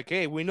he's like,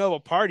 "Hey, we know a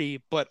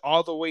party, but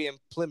all the way in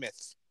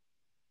Plymouth."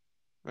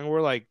 And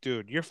we're like,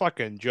 "Dude, you're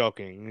fucking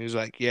joking." And he's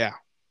like, "Yeah."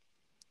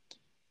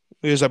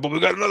 He's like, "But we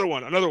got another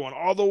one,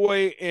 all the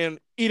way in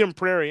Eden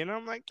Prairie." And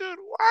I'm like, "Dude,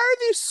 why are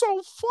these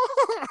so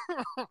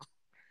far?"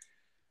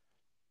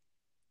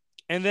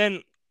 And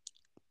then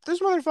this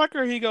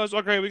motherfucker, he goes,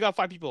 "Okay, we got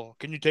 5 people.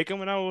 Can you take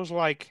them?" And I was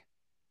like,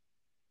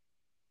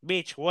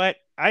 "Bitch, what?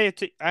 I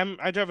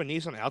drive a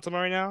Nissan Altima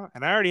right now,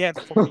 and I already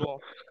had 4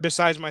 people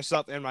besides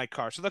myself in my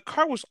car, so the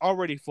car was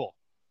already full."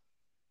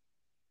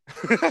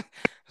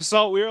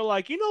 So we were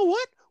like, you know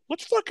what?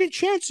 Let's fucking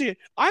chance it.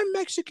 I'm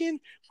Mexican.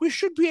 We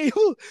should be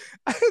able.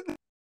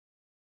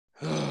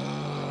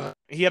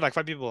 He had like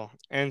 5 people,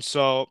 and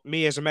so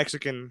me as a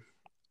Mexican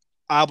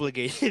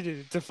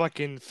obligated to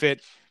fucking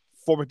fit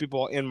 4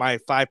 people in my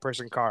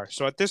 5-person car.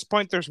 So at this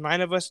point, there's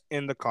 9 of us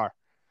in the car,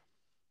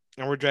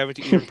 and we're driving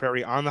to Eden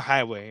Prairie on the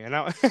highway. And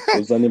I,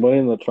 Was anybody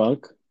in the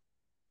trunk?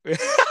 the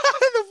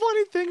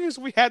funny thing is,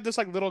 we had this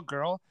like little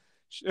girl.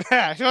 She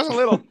was a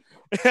little.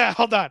 Yeah,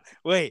 hold on.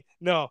 Wait,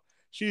 no.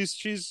 She's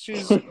just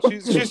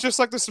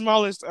like the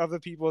smallest of the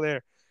people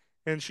there,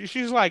 and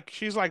she's like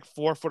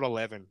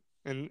 4'11".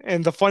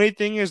 And the funny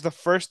thing is, the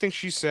first thing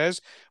she says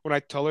when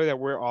I tell her that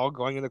we're all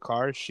going in the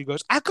car, she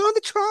goes, "I go in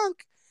the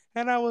trunk,"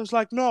 and I was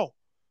like, "No,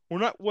 we're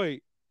not.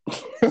 Wait,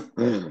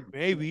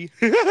 maybe."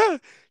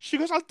 She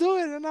goes, "I'll do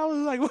it," and I was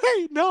like,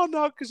 "Wait, no,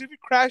 no, because if you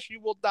crash, you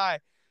will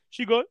die."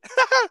 She goes,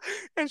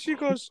 and she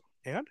goes,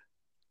 "And?"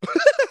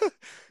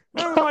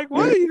 I'm like,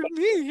 "What do you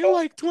mean? You're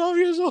like 12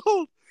 years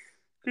old."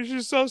 Because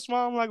she's so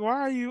small. I'm like, "Why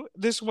are you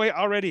this way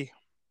already?"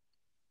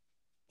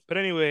 But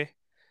anyway,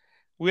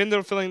 we ended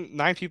up filling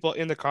 9 people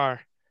in the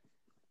car,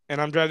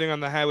 and I'm driving on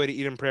the highway to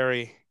Eden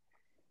Prairie.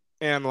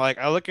 And like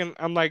I look and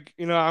I'm like,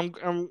 I'm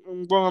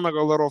going like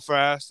a little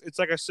fast. It's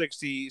like a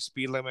 60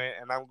 speed limit,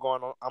 and I'm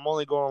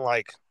only going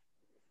like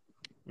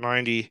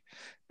 90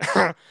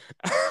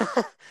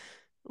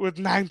 with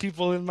 9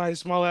 people in my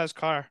small ass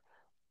car.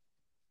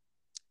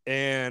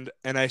 And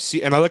I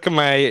look at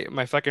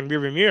my fucking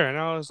rearview mirror, and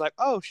I was like,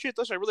 "Oh shit,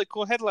 those are really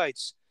cool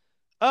headlights.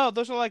 Oh,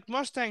 those are like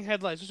Mustang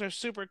headlights. Those are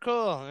super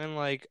cool." And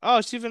like, "Oh,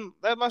 it's even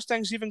that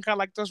Mustang's even got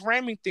like those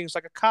ramming things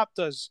like a cop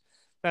does."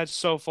 That's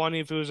so funny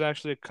if it was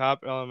actually a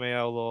cop,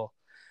 LMAO, lol.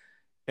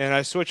 And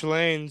I switch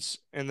lanes,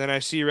 and then I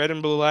see red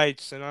and blue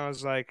lights, and I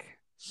was like,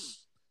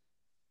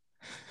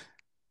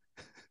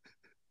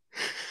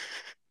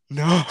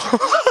 No,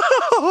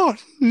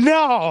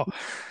 no,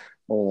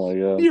 Oh my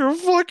god. you're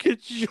fucking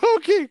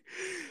joking.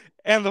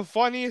 And the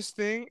funniest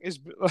thing is,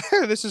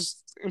 this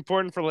is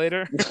important for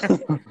later,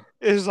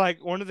 is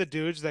like one of the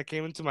dudes that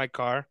came into my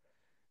car.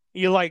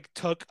 He like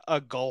took a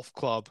golf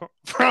club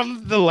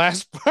from the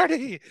last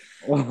party.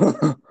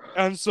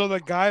 And so the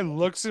guy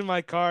looks in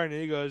my car and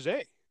he goes,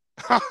 "Hey,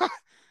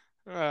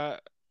 uh,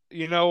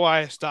 you know why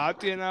I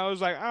stopped you?" And I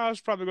was like, "I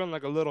was probably going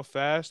like a little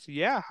fast."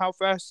 "Yeah, how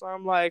fast?"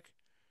 I'm like,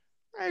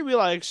 "Maybe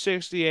like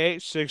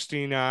 68,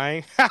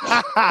 69."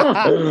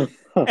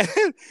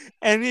 and,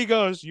 and he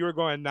goes, "You were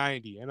going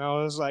 90." And I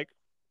was like,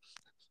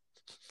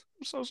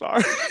 "I'm so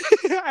sorry."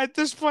 At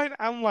this point,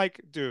 I'm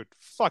like, "Dude,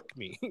 fuck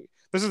me."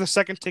 This is the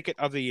second ticket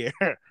of the year.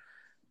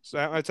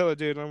 So I tell the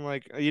dude, I'm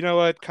like, "You know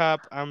what,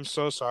 cop? I'm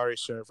so sorry,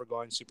 sir, for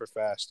going super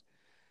fast.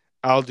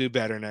 I'll do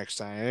better next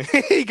time."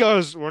 He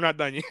goes, "We're not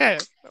done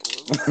yet." I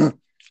was like,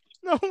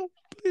 "No,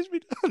 please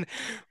be done."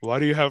 "Why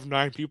do you have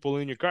 9 people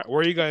in your car?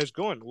 Where are you guys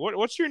going?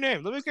 What's your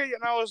name? Let me get you."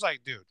 And I was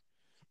like, "Dude,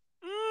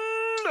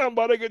 I'm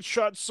about to get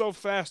shot so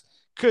fast."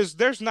 Because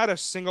there's not a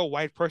single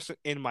white person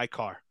in my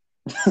car.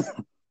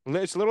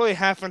 It's literally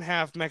half and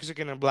half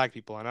Mexican and black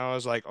people. And I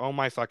was like, "Oh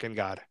my fucking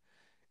God."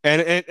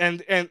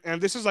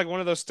 And this is like one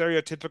of those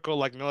stereotypical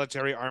like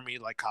military army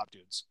like cop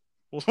dudes.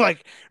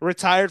 Like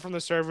retired from the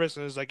service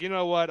and is like, "You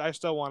know what? I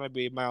still want to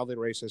be mildly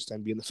racist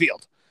and be in the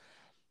field."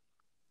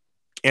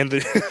 And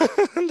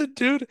the and the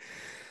dude,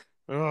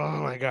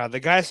 oh my God,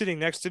 the guy sitting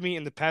next to me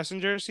in the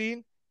passenger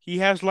seat, he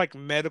has like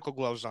medical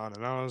gloves on,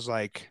 and I was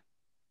like,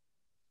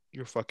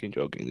 "You're fucking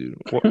joking,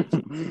 dude." What?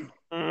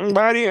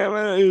 Why do you have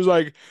it? He was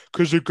like,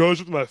 "Cause it goes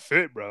with my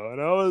fit, bro." And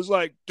I was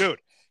like, "Dude,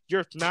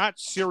 you're not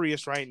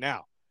serious right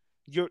now.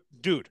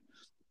 Dude,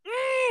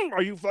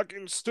 are you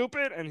fucking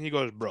stupid?" And he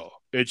goes, "Bro,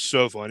 it's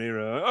so funny,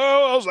 bro."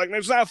 Oh, I was like,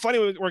 "It's not funny.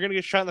 We're gonna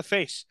get shot in the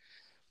face."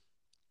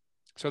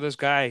 So this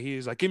guy,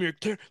 he's like, "Give me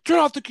turn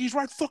off the keys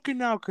right fucking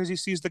now," because he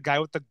sees the guy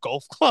with the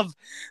golf club,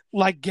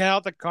 like get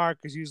out the car,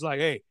 because he's like,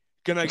 "Hey,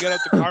 can I get out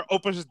the car?"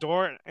 Opens his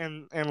door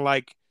and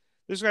like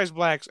this guy's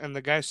blacks and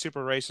the guy's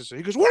super racist. So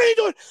he goes, "What are you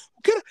doing?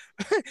 Get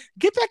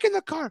get back in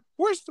the car.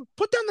 Where's the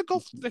put down the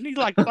golf?" Then he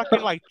like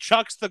fucking like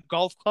chucks the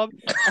golf club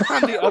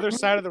on the other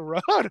side of the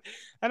road,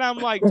 and I'm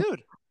like,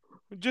 "Dude,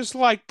 just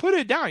like put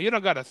it down. You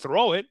don't got to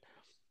throw it."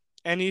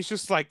 And he's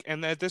just like,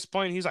 and at this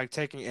point, he's like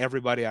taking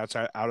everybody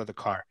outside out of the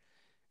car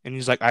and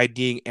he's like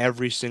IDing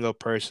every single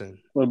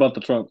person. What about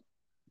the trunk?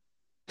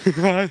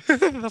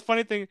 The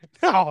funny thing,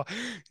 no,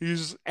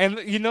 he's and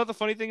you know the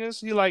funny thing is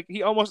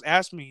he almost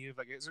asked me if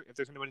if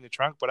there's anybody in the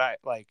trunk, but I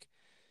like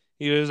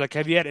he was like,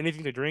 "Have you had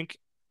anything to drink?"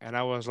 And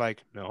I was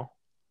like, "No."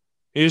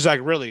 He was like,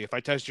 "Really? If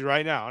I test you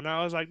right now?" And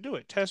I was like, "Do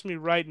it, test me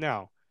right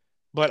now."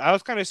 But I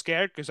was kind of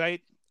scared because I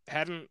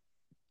hadn't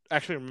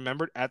actually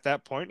remembered at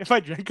that point if I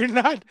drank or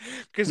not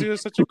because it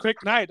was such a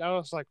quick night. I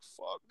was like,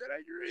 "Fuck, did I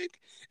drink?"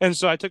 And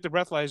so I took the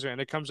breathalyzer and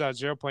it comes out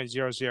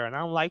 0.00, and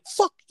I'm like,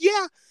 "Fuck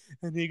yeah!"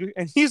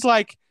 And he's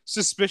like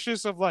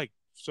suspicious of like,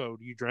 "So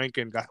you drank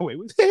and got away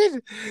with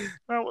it?"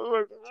 I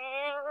was like,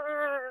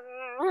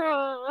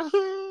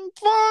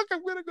 "Fuck,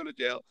 I'm gonna go to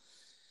jail."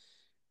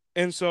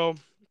 And so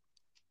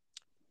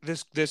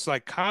this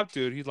like cop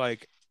dude,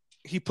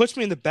 he puts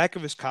me in the back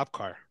of his cop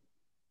car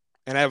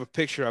and I have a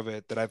picture of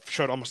it that I've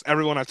showed almost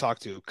everyone I talk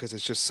to because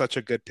it's just such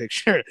a good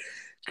picture.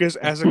 Because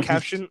as a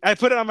caption, I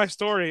put it on my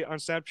story on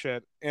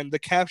Snapchat, and the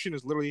caption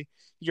is literally,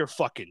 "You're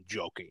fucking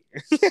joking."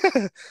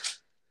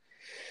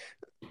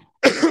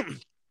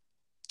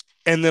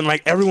 And then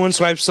like everyone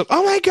swipes up,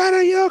 "Oh my God,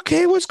 are you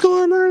okay? What's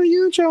going on? Are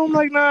you Joe?" I'm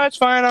like, "Nah, it's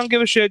fine. I don't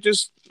give a shit.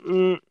 Just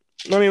don't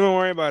even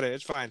worry about it.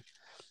 It's fine."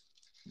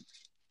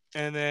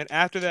 And then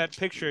after that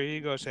picture, he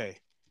goes, "Hey,"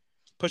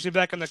 puts me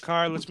back in the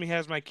car, lets me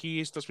has my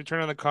keys, lets me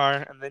turn on the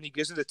car, and then he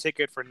gives me the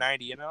ticket for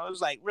 90. And I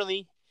was like,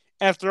 "Really?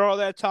 After all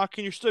that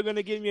talking, you're still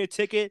gonna give me a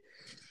ticket?"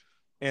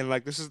 And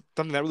like this is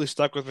something that really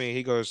stuck with me.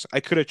 He goes,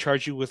 "I could have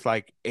charged you with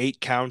like 8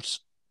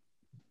 counts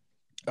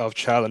of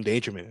child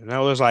endangerment." And I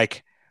was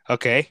like,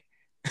 "Okay."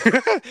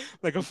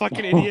 Like a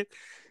fucking idiot.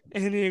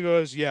 And he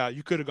goes, "Yeah,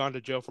 you could have gone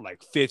to jail for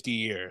like 50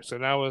 years."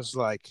 And I was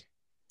like,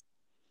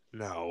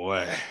 "No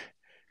way."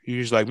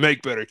 He's like,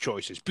 "Make better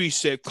choices. Be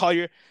safe. Call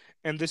your."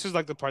 And this is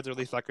like the part that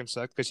really fucking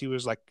sucked because he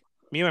was like,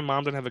 me and my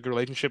mom don't have a good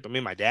relationship, but me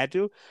and my dad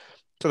do.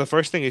 So the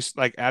first thing is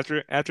like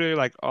after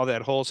like all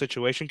that whole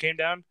situation came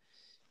down,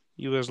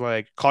 he was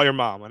like, "Call your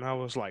mom," and I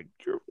was like,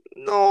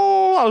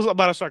 No. I was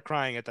about to start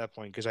crying at that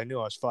point because I knew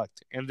I was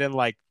fucked. And then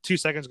like 2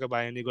 seconds go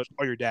by and he goes,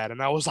 "Oh, your dad,"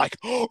 and I was like,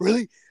 "Oh,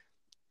 really?"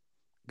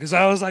 Because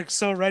I was like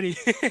so ready.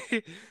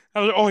 I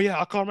was like, "Oh yeah,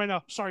 I'll call him right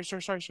now. Sorry,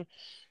 sir, sorry, sir."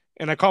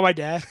 And I call my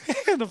dad.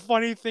 And the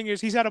funny thing is,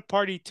 he's at a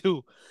party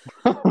too.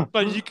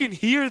 But you can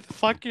hear the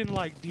fucking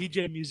like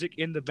DJ music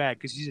in the back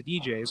because he's a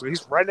DJ, so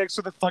he's right next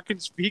to the fucking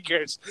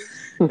speakers.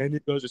 And he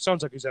goes, "It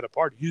sounds like he's at a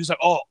party." He's like,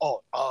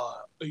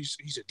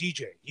 he's a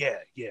DJ. Yeah,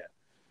 yeah."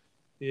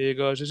 He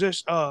goes, "Is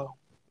this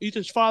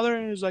Ethan's father?"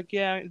 And he's like,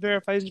 "Yeah."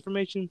 Verify his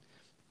information.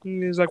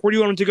 And he's like, "Where do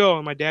you want him to go?"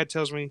 And my dad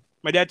tells him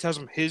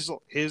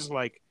his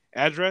like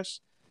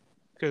address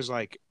because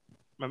like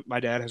my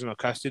dad has no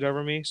custody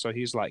over me, so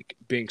he's like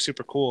being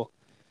super cool.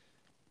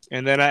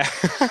 And then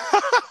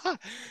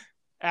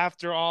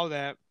after all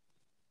that,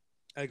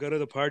 I go to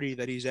the party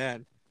that he's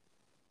at,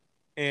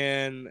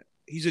 and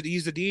he's the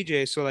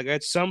DJ. So like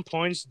at some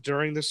points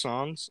during the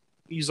songs,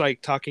 he's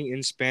like talking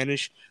in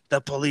Spanish.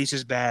 The police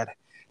is bad.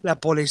 La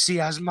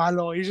policía es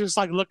malo. He's just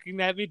like looking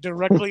at me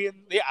directly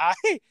in the eye.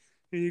 And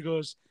he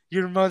goes,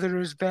 "Your mother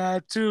is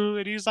bad too."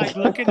 And he's like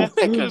looking at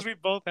me because we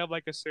both have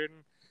like a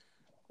certain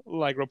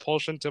like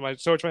repulsion to my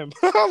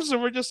mom. So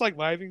we're just like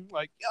vibing,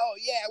 like, "Oh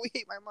yeah, we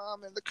hate my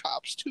mom and the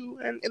cops too,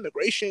 and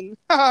immigration."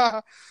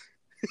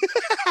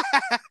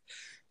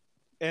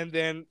 And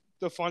then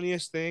the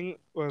funniest thing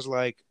was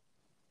like,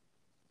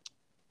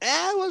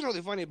 it wasn't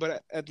really funny,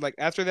 but like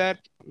after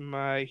that,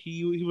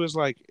 he was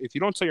like, "If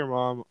you don't tell your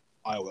mom,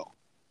 I will."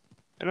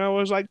 And I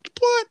was like,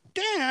 "But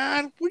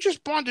Dad, we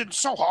just bonded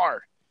so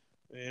hard."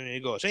 And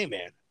he goes, "Hey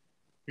man,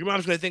 your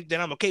mom's gonna think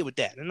that I'm okay with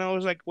that." And I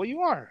was like, "Well,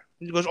 you are."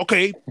 And he goes,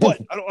 "Okay, but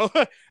I don't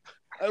I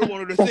don't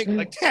want her to think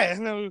like that."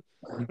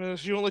 And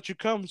she won't let you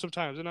come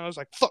sometimes. And I was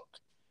like, "Fuck."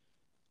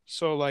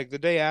 So like the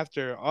day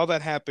after all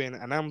that happened,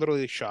 and I'm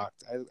literally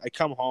shocked. I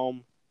come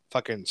home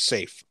fucking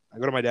safe. I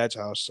go to my dad's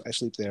house. I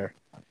sleep there.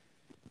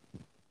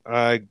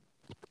 I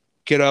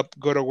get up,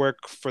 go to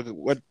work for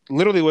what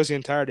literally was the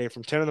entire day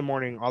from 10 in the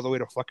morning all the way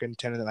to fucking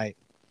 10 in the night.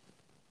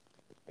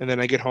 And then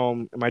I get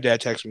home and my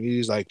dad texts me.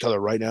 He's like, "Tell her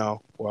right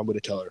now, or I'm going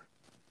to tell her."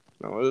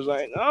 And I was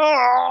like,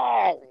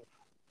 "Oh."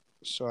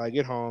 So I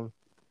get home,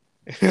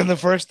 and the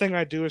first thing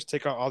I do is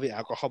take out all the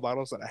alcohol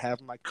bottles that I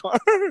have in my car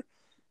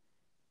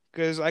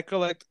because I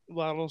collect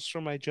bottles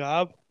from my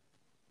job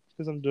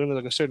because I'm doing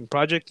like a certain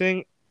project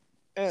thing,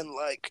 and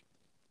like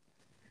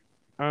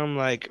I'm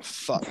like,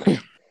 fuck.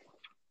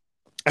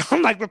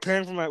 I'm like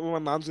preparing for what my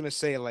mom's gonna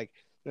say, like,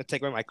 gonna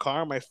take away my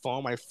car, my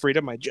phone, my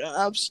freedom, my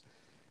jobs.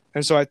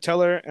 And so I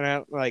tell her,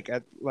 and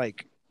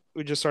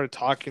we just started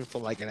talking for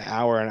like an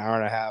hour and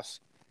a half,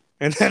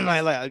 and then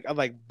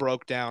I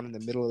broke down in the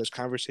middle of this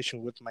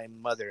conversation with my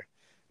mother,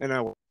 and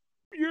I went,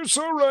 "You're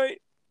so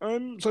right.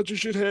 I'm such a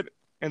shithead."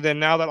 And then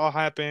now that all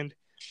happened,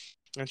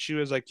 and she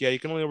was like, "Yeah, you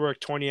can only work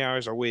 20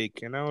 hours a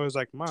week," and I was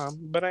like, "Mom,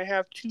 but I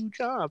have 2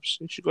 jobs,"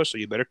 and she goes, "So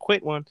you better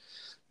quit one."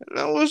 And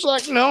I was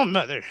like, "No,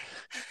 mother,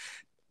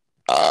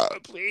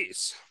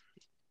 please."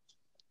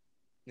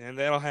 And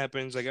that all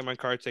happens. I get my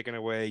car taken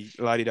away,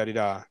 la di da di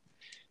da.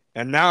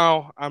 And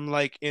now I'm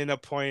like in a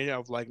point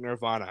of like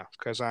nirvana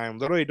because I'm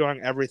literally doing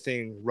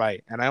everything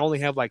right. And I only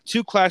have like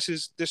 2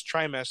 classes this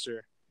trimester.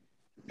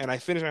 And I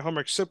finish my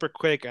homework super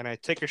quick. And I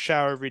take a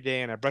shower every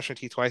day. And I brush my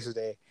teeth twice a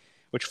day,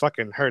 which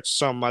fucking hurts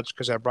so much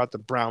because I brought the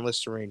brown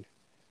Listerine,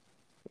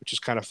 which is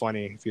kind of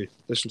funny if you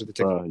listen to the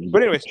TikTok.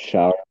 But anyways,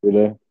 shower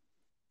every day.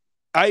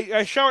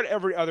 I showered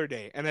every other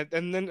day, and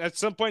then at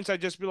some points I'd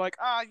just be like,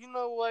 you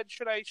know what?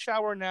 Should I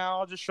shower now?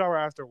 I'll just shower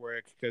after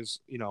work because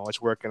it's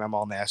work and I'm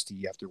all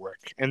nasty after work.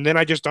 And then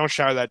I just don't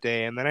shower that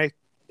day, and then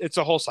it's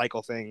a whole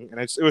cycle thing,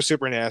 and it was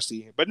super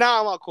nasty. But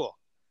now I'm all cool,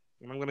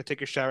 and I'm gonna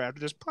take a shower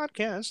after this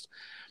podcast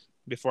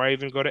before I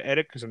even go to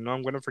edit because I know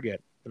I'm gonna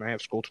forget, and I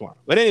have school tomorrow.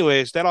 But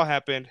anyways, that all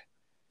happened,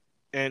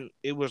 and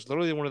it was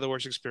literally one of the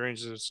worst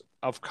experiences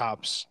of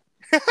cops.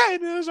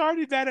 And it was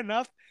already bad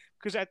enough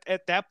because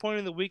at that point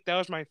in the week, that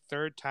was my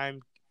third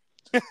time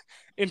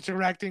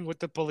interacting with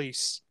the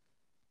police.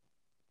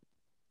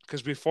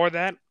 Because before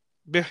that,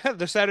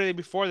 the Saturday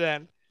before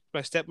that,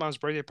 my stepmom's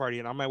birthday party,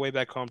 and on my way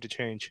back home to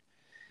change,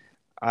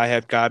 I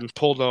had gotten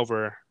pulled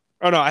over.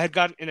 Oh no, I had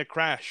gotten in a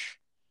crash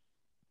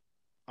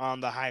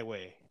on the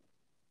highway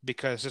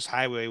because this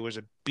highway was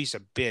a piece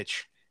of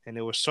bitch, and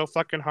it was so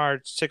fucking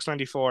hard.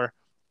 694,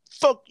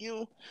 fuck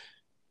you.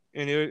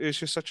 And it was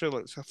just such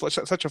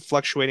a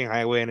fluctuating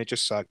highway, and it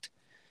just sucked.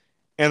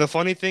 And the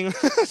funny thing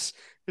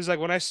is like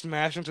when I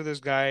smashed into this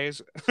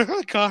guy's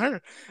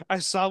car, I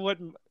saw what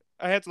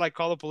I had to like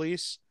call the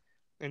police,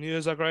 and he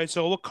was like, "All right,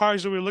 so what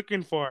cars are we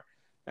looking for?"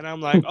 And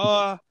I'm like,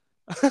 "Oh,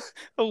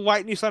 a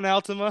white Nissan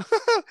Altima."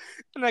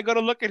 And I go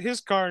to look at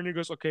his car, and he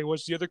goes, "Okay,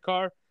 what's the other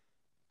car?"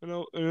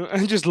 And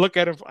I just look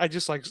at him. I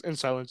just like in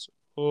silence.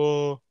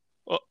 Oh,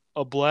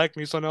 a black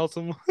Nissan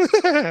Altima.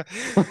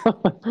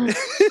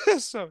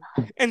 So,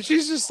 and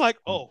she's just like,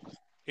 "Oh,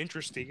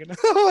 interesting." And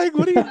I'm like,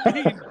 "What do you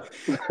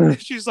mean?"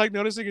 She's like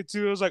noticing it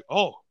too. I was like,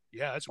 "Oh,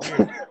 yeah, that's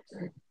weird."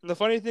 And the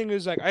funny thing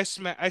is, like, I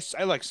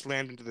like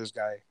slammed into this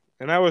guy,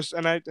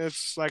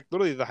 it's like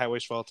literally the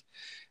highway's fault.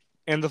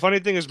 And the funny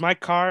thing is, my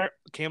car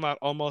came out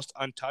almost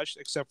untouched,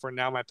 except for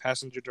now my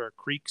passenger door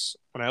creaks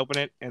when I open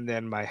it, and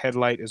then my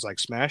headlight is like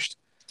smashed.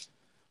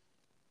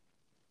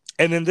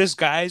 And then this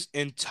guy's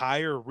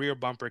entire rear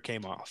bumper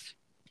came off.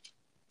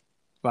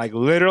 Like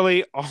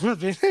literally all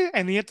of it,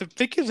 and he had to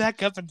pick it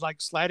back up and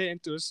like slide it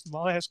into a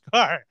small ass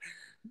car.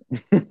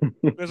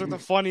 It was like the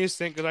funniest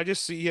thing because I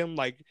just see him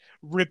like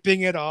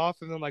ripping it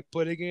off and then like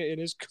putting it in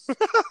his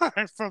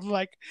car from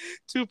like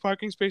 2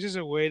 parking spaces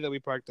away that we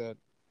parked at.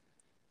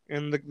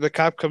 And the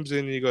cop comes in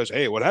and he goes,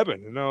 "Hey, what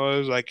happened?" And I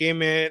was like, "Hey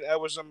man,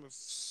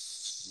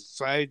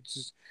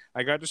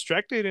 I got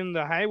distracted and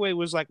the highway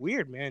was like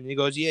weird, man." And he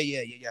goes, "Yeah,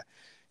 yeah, yeah, yeah,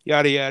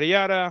 yada yada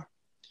yada."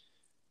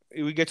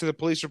 we get to the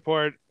police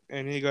report,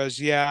 and he goes,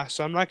 "Yeah,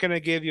 so I'm not gonna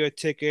give you a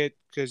ticket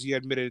because you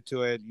admitted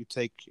to it. You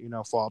take,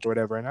 fault or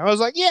whatever." And I was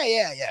like, "Yeah,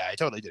 yeah, yeah, I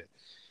totally did it."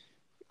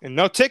 And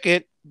no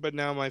ticket, but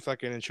now my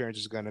fucking insurance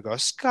is gonna go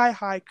sky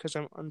high because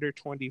I'm under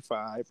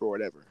 25 or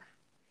whatever.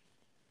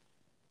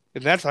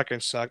 And that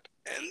fucking sucked.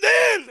 And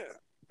then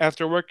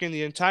after working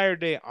the entire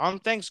day on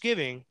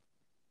Thanksgiving,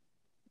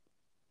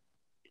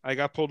 I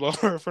got pulled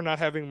over for not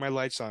having my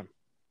lights on.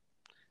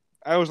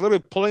 I was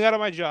literally pulling out of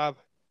my job,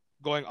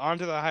 going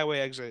onto the highway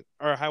exit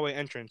or highway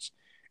entrance,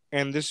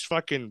 and this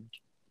fucking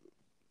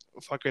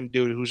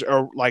dude who's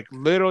like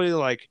literally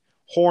like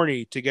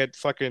horny to get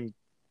fucking,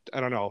 I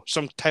don't know,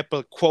 some type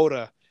of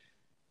quota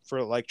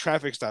for like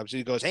traffic stops.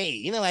 He goes,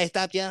 "Hey, I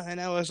stopped you," and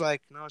I was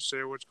like, "No,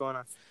 sir, what's going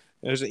on?"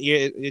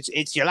 Yeah,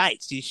 it's your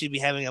lights. You should be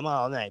having them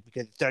all night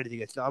because it started to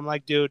get. I'm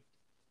like, dude,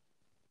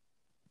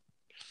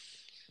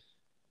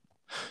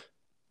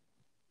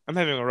 I'm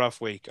having a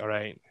rough week. All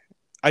right,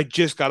 I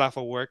just got off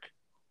of work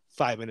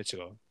 5 minutes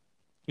ago.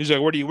 He's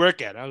like, "Where do you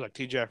work at?" I was like,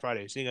 "TGI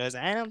Fridays." He goes,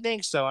 "I don't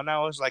think so." And I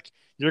was like,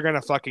 "You're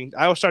gonna fucking."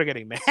 I started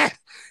getting mad.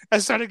 I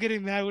started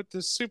getting mad with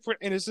this super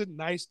innocent,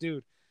 nice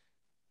dude.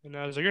 And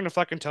I was like, "You're gonna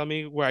fucking tell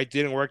me where I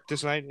didn't work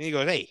this night?" And he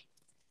goes, "Hey,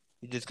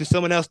 just because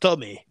someone else told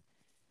me."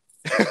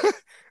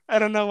 I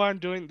don't know why I'm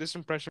doing this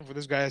impression for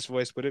this guy's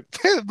voice, but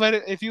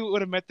if you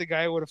would have met the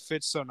guy, it would have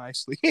fit so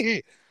nicely.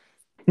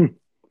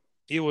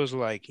 He was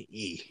like,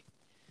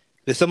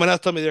 "Did someone else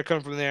tell me they're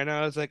coming from there?" And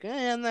I was like,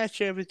 "I'm not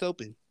sure if it's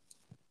open."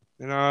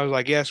 And I was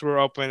like, "Yes, we're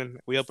open.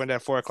 We opened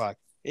at 4 o'clock."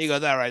 He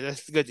goes, "All right,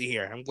 that's good to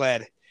hear. I'm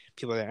glad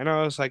people are there." And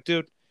I was like,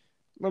 "Dude,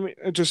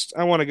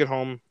 I want to get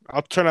home.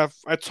 I turn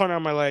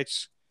on my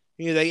lights."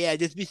 And he's like, "Yeah,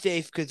 just be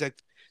safe because like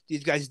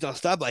these guys don't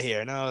stop by here."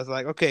 And I was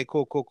like, "Okay,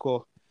 cool, cool,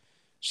 cool.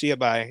 See you,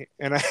 bye."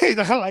 And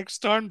I like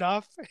stormed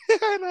off,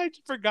 and I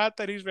forgot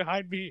that he's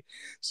behind me,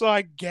 so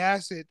I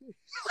gas it.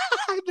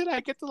 And then I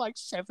get to like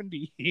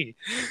 70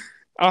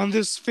 on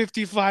this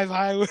 55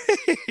 highway,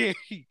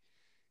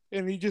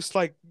 and he just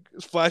like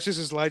flashes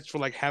his lights for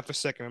like half a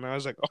second, and I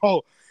was like,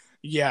 "Oh,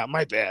 yeah,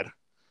 my bad."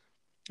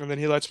 And then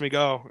he lets me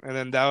go, and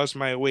then that was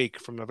my week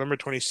from November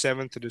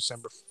 27th to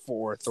December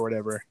 4th or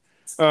whatever.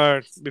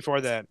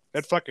 Before that,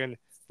 that fucking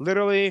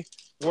literally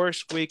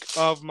worst week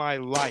of my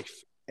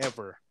life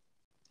ever.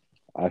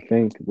 I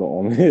think the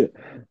only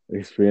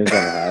experience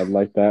I've had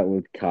like that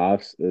with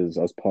cops is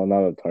I was pulling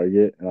out of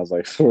Target and I was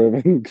like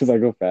swerving because I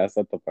go fast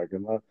at the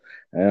parking lot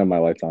and I had my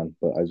lights on,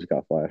 but I just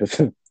got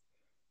flashed.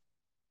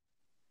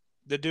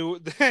 The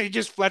dude, he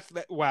just flashed.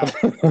 Wow.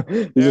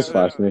 He just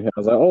flashed me. I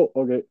was like, oh,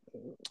 okay.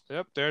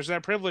 Yep, there's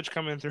that privilege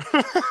coming through.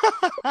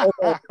 I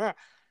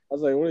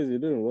was like, what is he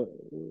doing? What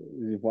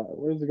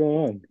is going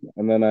on?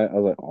 And then I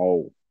was like,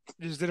 oh,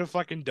 Just did a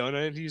fucking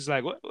donut. And he's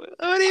like, what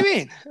do you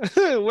mean?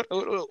 What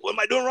am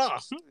I doing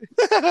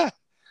wrong?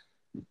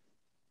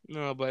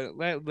 No, but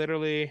that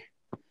literally,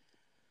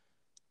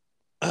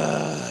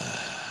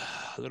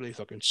 literally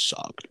fucking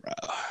sucked, bro.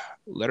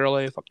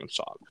 Literally fucking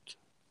sucked.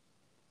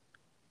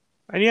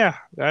 And yeah,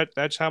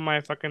 that's how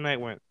my fucking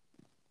night went,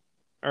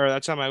 or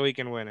that's how my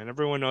weekend went, and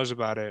everyone knows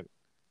about it.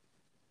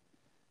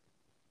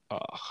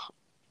 And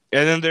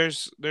then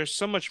there's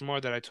so much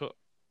more that I took.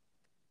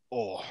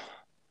 Oh,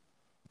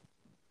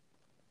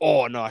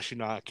 oh no, actually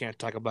no, I can't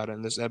talk about it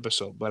in this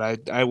episode.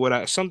 But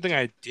something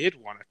I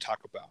did want to talk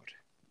about.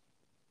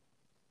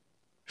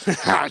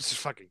 I'm just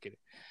fucking kidding.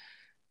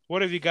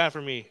 What have you got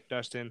for me,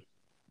 Dustin?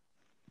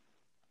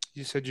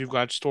 You said you've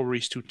got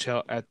stories to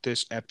tell at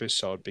this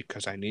episode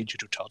because I need you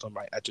to tell them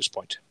right at this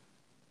point.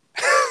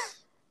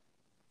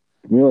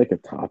 give me like a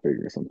topic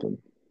or something.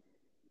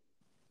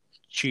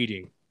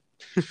 Cheating.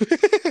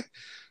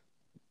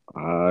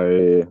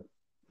 I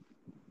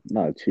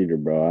not a cheater,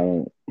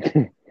 bro. I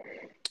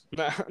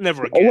don't.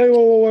 Never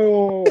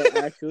Oh again. wait.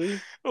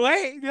 Actually,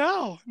 Wait,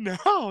 no,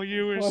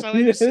 you were what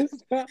selling this.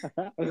 is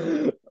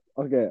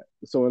okay,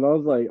 so when I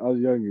was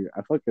younger,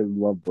 I fucking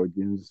love board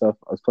games and stuff.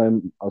 I was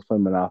playing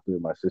Monopoly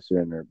with my sister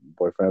and her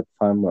boyfriend at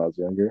the time when I was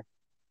younger.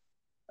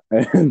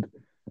 And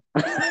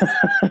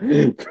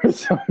for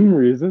some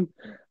reason,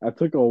 I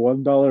took a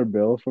 $1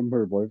 bill from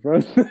her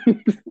boyfriend.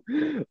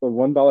 The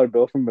 $1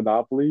 bill from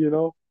Monopoly,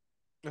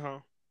 Uh-huh.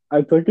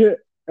 I took it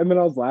and then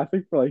I was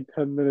laughing for like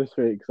 10 minutes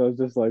straight because I was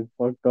just like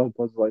fucked up.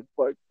 I was like,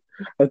 fuck.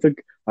 I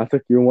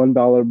took your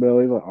 $1 bill.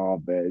 He's like,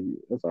 oh man,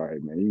 that's all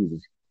right, man.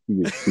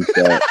 You just keep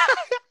that.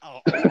 Oh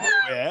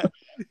man.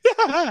 That's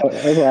all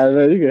right,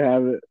 man. You can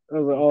have it. I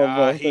was like, oh Nah,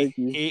 bro, he thank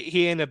you. he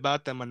he ain't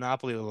about the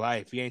Monopoly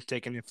life. He ain't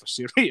taking it for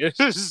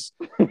serious.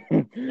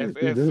 If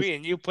This me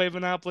and you play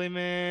Monopoly,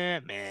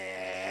 man,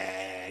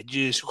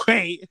 just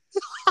wait.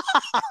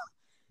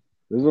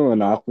 this is a No.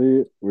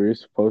 monopoly where you're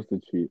supposed to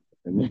cheat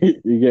and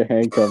you get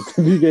handcuffed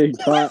if you get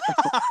caught.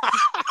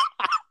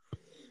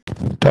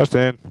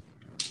 Dustin.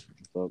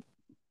 So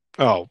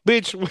Oh,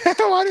 bitch!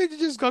 Why did you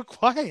just go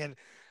quiet?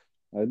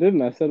 I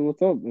didn't. I said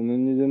what's up, and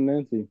then you didn't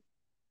answer.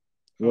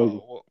 You're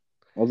like, Oh,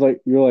 well,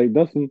 you're like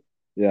Dustin.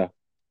 Yeah,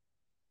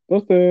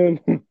 Dustin.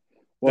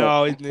 What?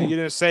 no, you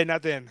didn't say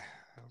nothing.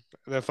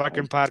 The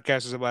fucking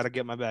podcast is about to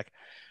get my back.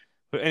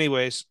 But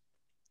anyways,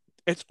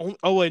 It's only.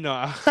 Oh wait, no.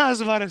 I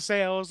was about to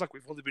say. I was like,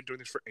 we've only been doing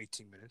this for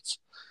 18 minutes.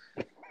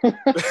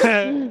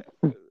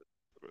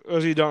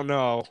 As you don't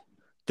know,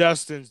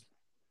 Dustin's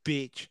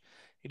beach.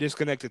 He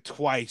disconnected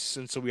twice,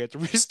 and so we had to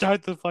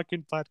restart the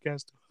fucking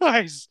podcast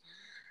twice.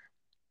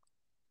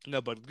 No,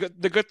 but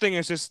the good thing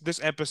is this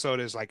episode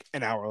is like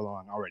an hour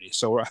long already,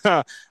 so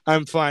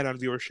I'm fine on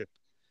viewership.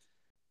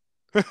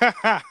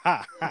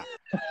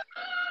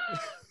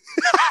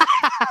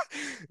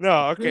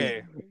 No,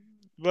 okay,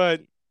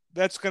 but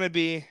that's gonna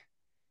be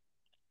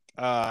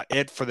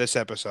it for this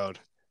episode.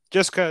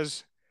 Just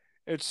because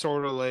it's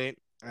sort of late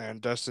and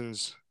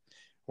Dustin's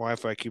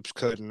Wi-Fi keeps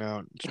cutting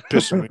out, it's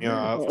pissing me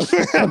off.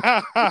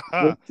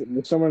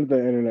 There's someone at the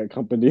internet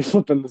company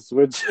flipping the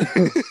switch.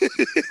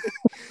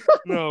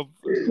 No,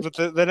 but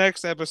the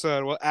next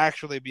episode will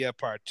actually be a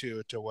part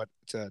two to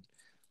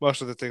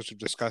most of the things we've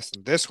discussed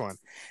in this one,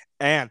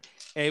 and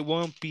it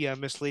won't be a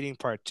misleading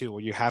part two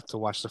where you have to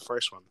watch the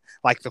first one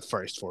like the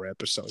first 4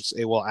 episodes.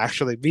 It will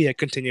actually be a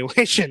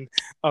continuation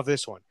of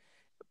this one,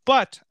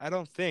 but I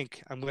don't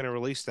think I'm going to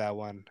release that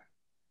one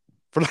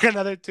for like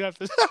another 2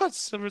 episodes.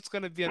 So it's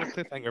going to be on a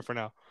cliffhanger for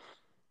now.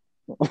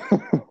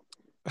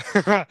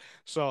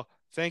 So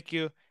thank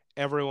you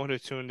everyone who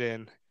tuned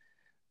in.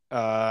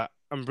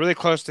 I'm really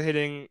close to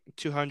hitting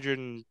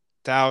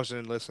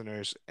 200,000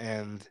 listeners,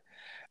 and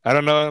I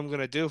don't know what I'm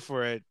gonna do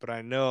for it, but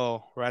I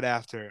know right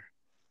after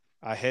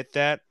I hit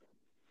that,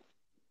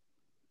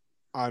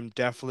 I'm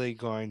definitely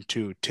going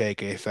to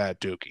take a fat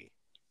dookie.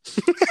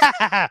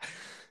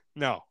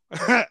 No,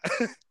 I'm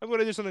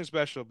gonna do something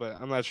special,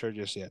 but I'm not sure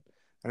just yet.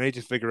 I need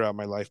to figure out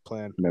my life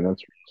plan. Man,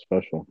 that's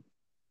real special.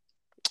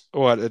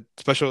 What a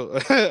special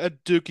a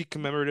dookie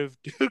commemorative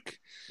duke.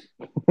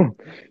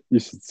 You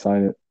should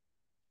sign it.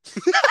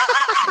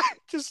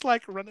 Just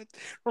like run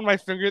my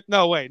finger.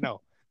 No, wait, no,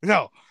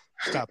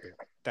 stop it.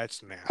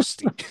 That's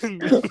nasty.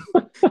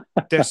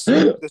 this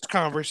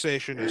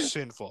conversation is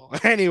sinful.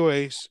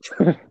 Anyways,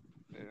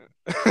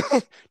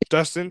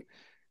 Dustin,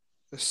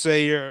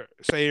 say your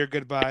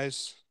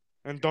goodbyes,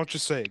 and don't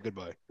just say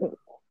goodbye.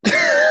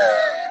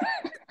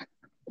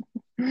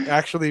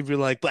 Actually, be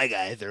like bye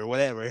guys or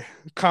whatever.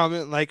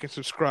 Comment, like, and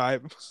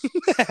subscribe.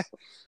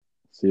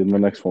 See you in the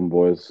next one,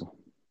 boys.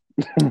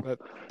 But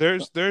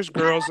there's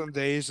girls and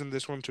days in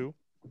this one too.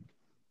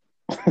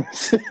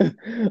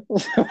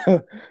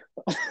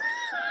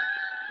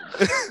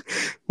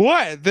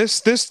 What?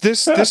 This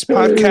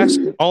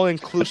podcast all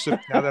inclusive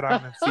now that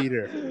I'm in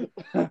theater.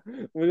 What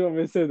do you want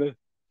me to say?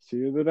 See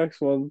you in the next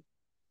one.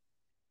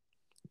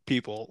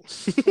 People.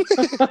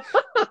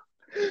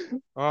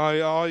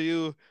 all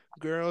you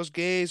girls,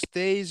 gays,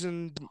 days,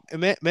 and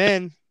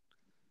men.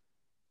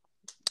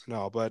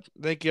 No, but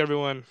thank you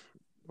everyone.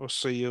 We'll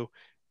see you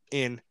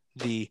in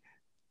the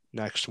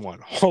next one.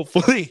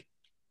 Hopefully.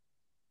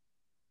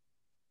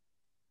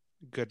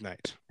 Good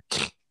night.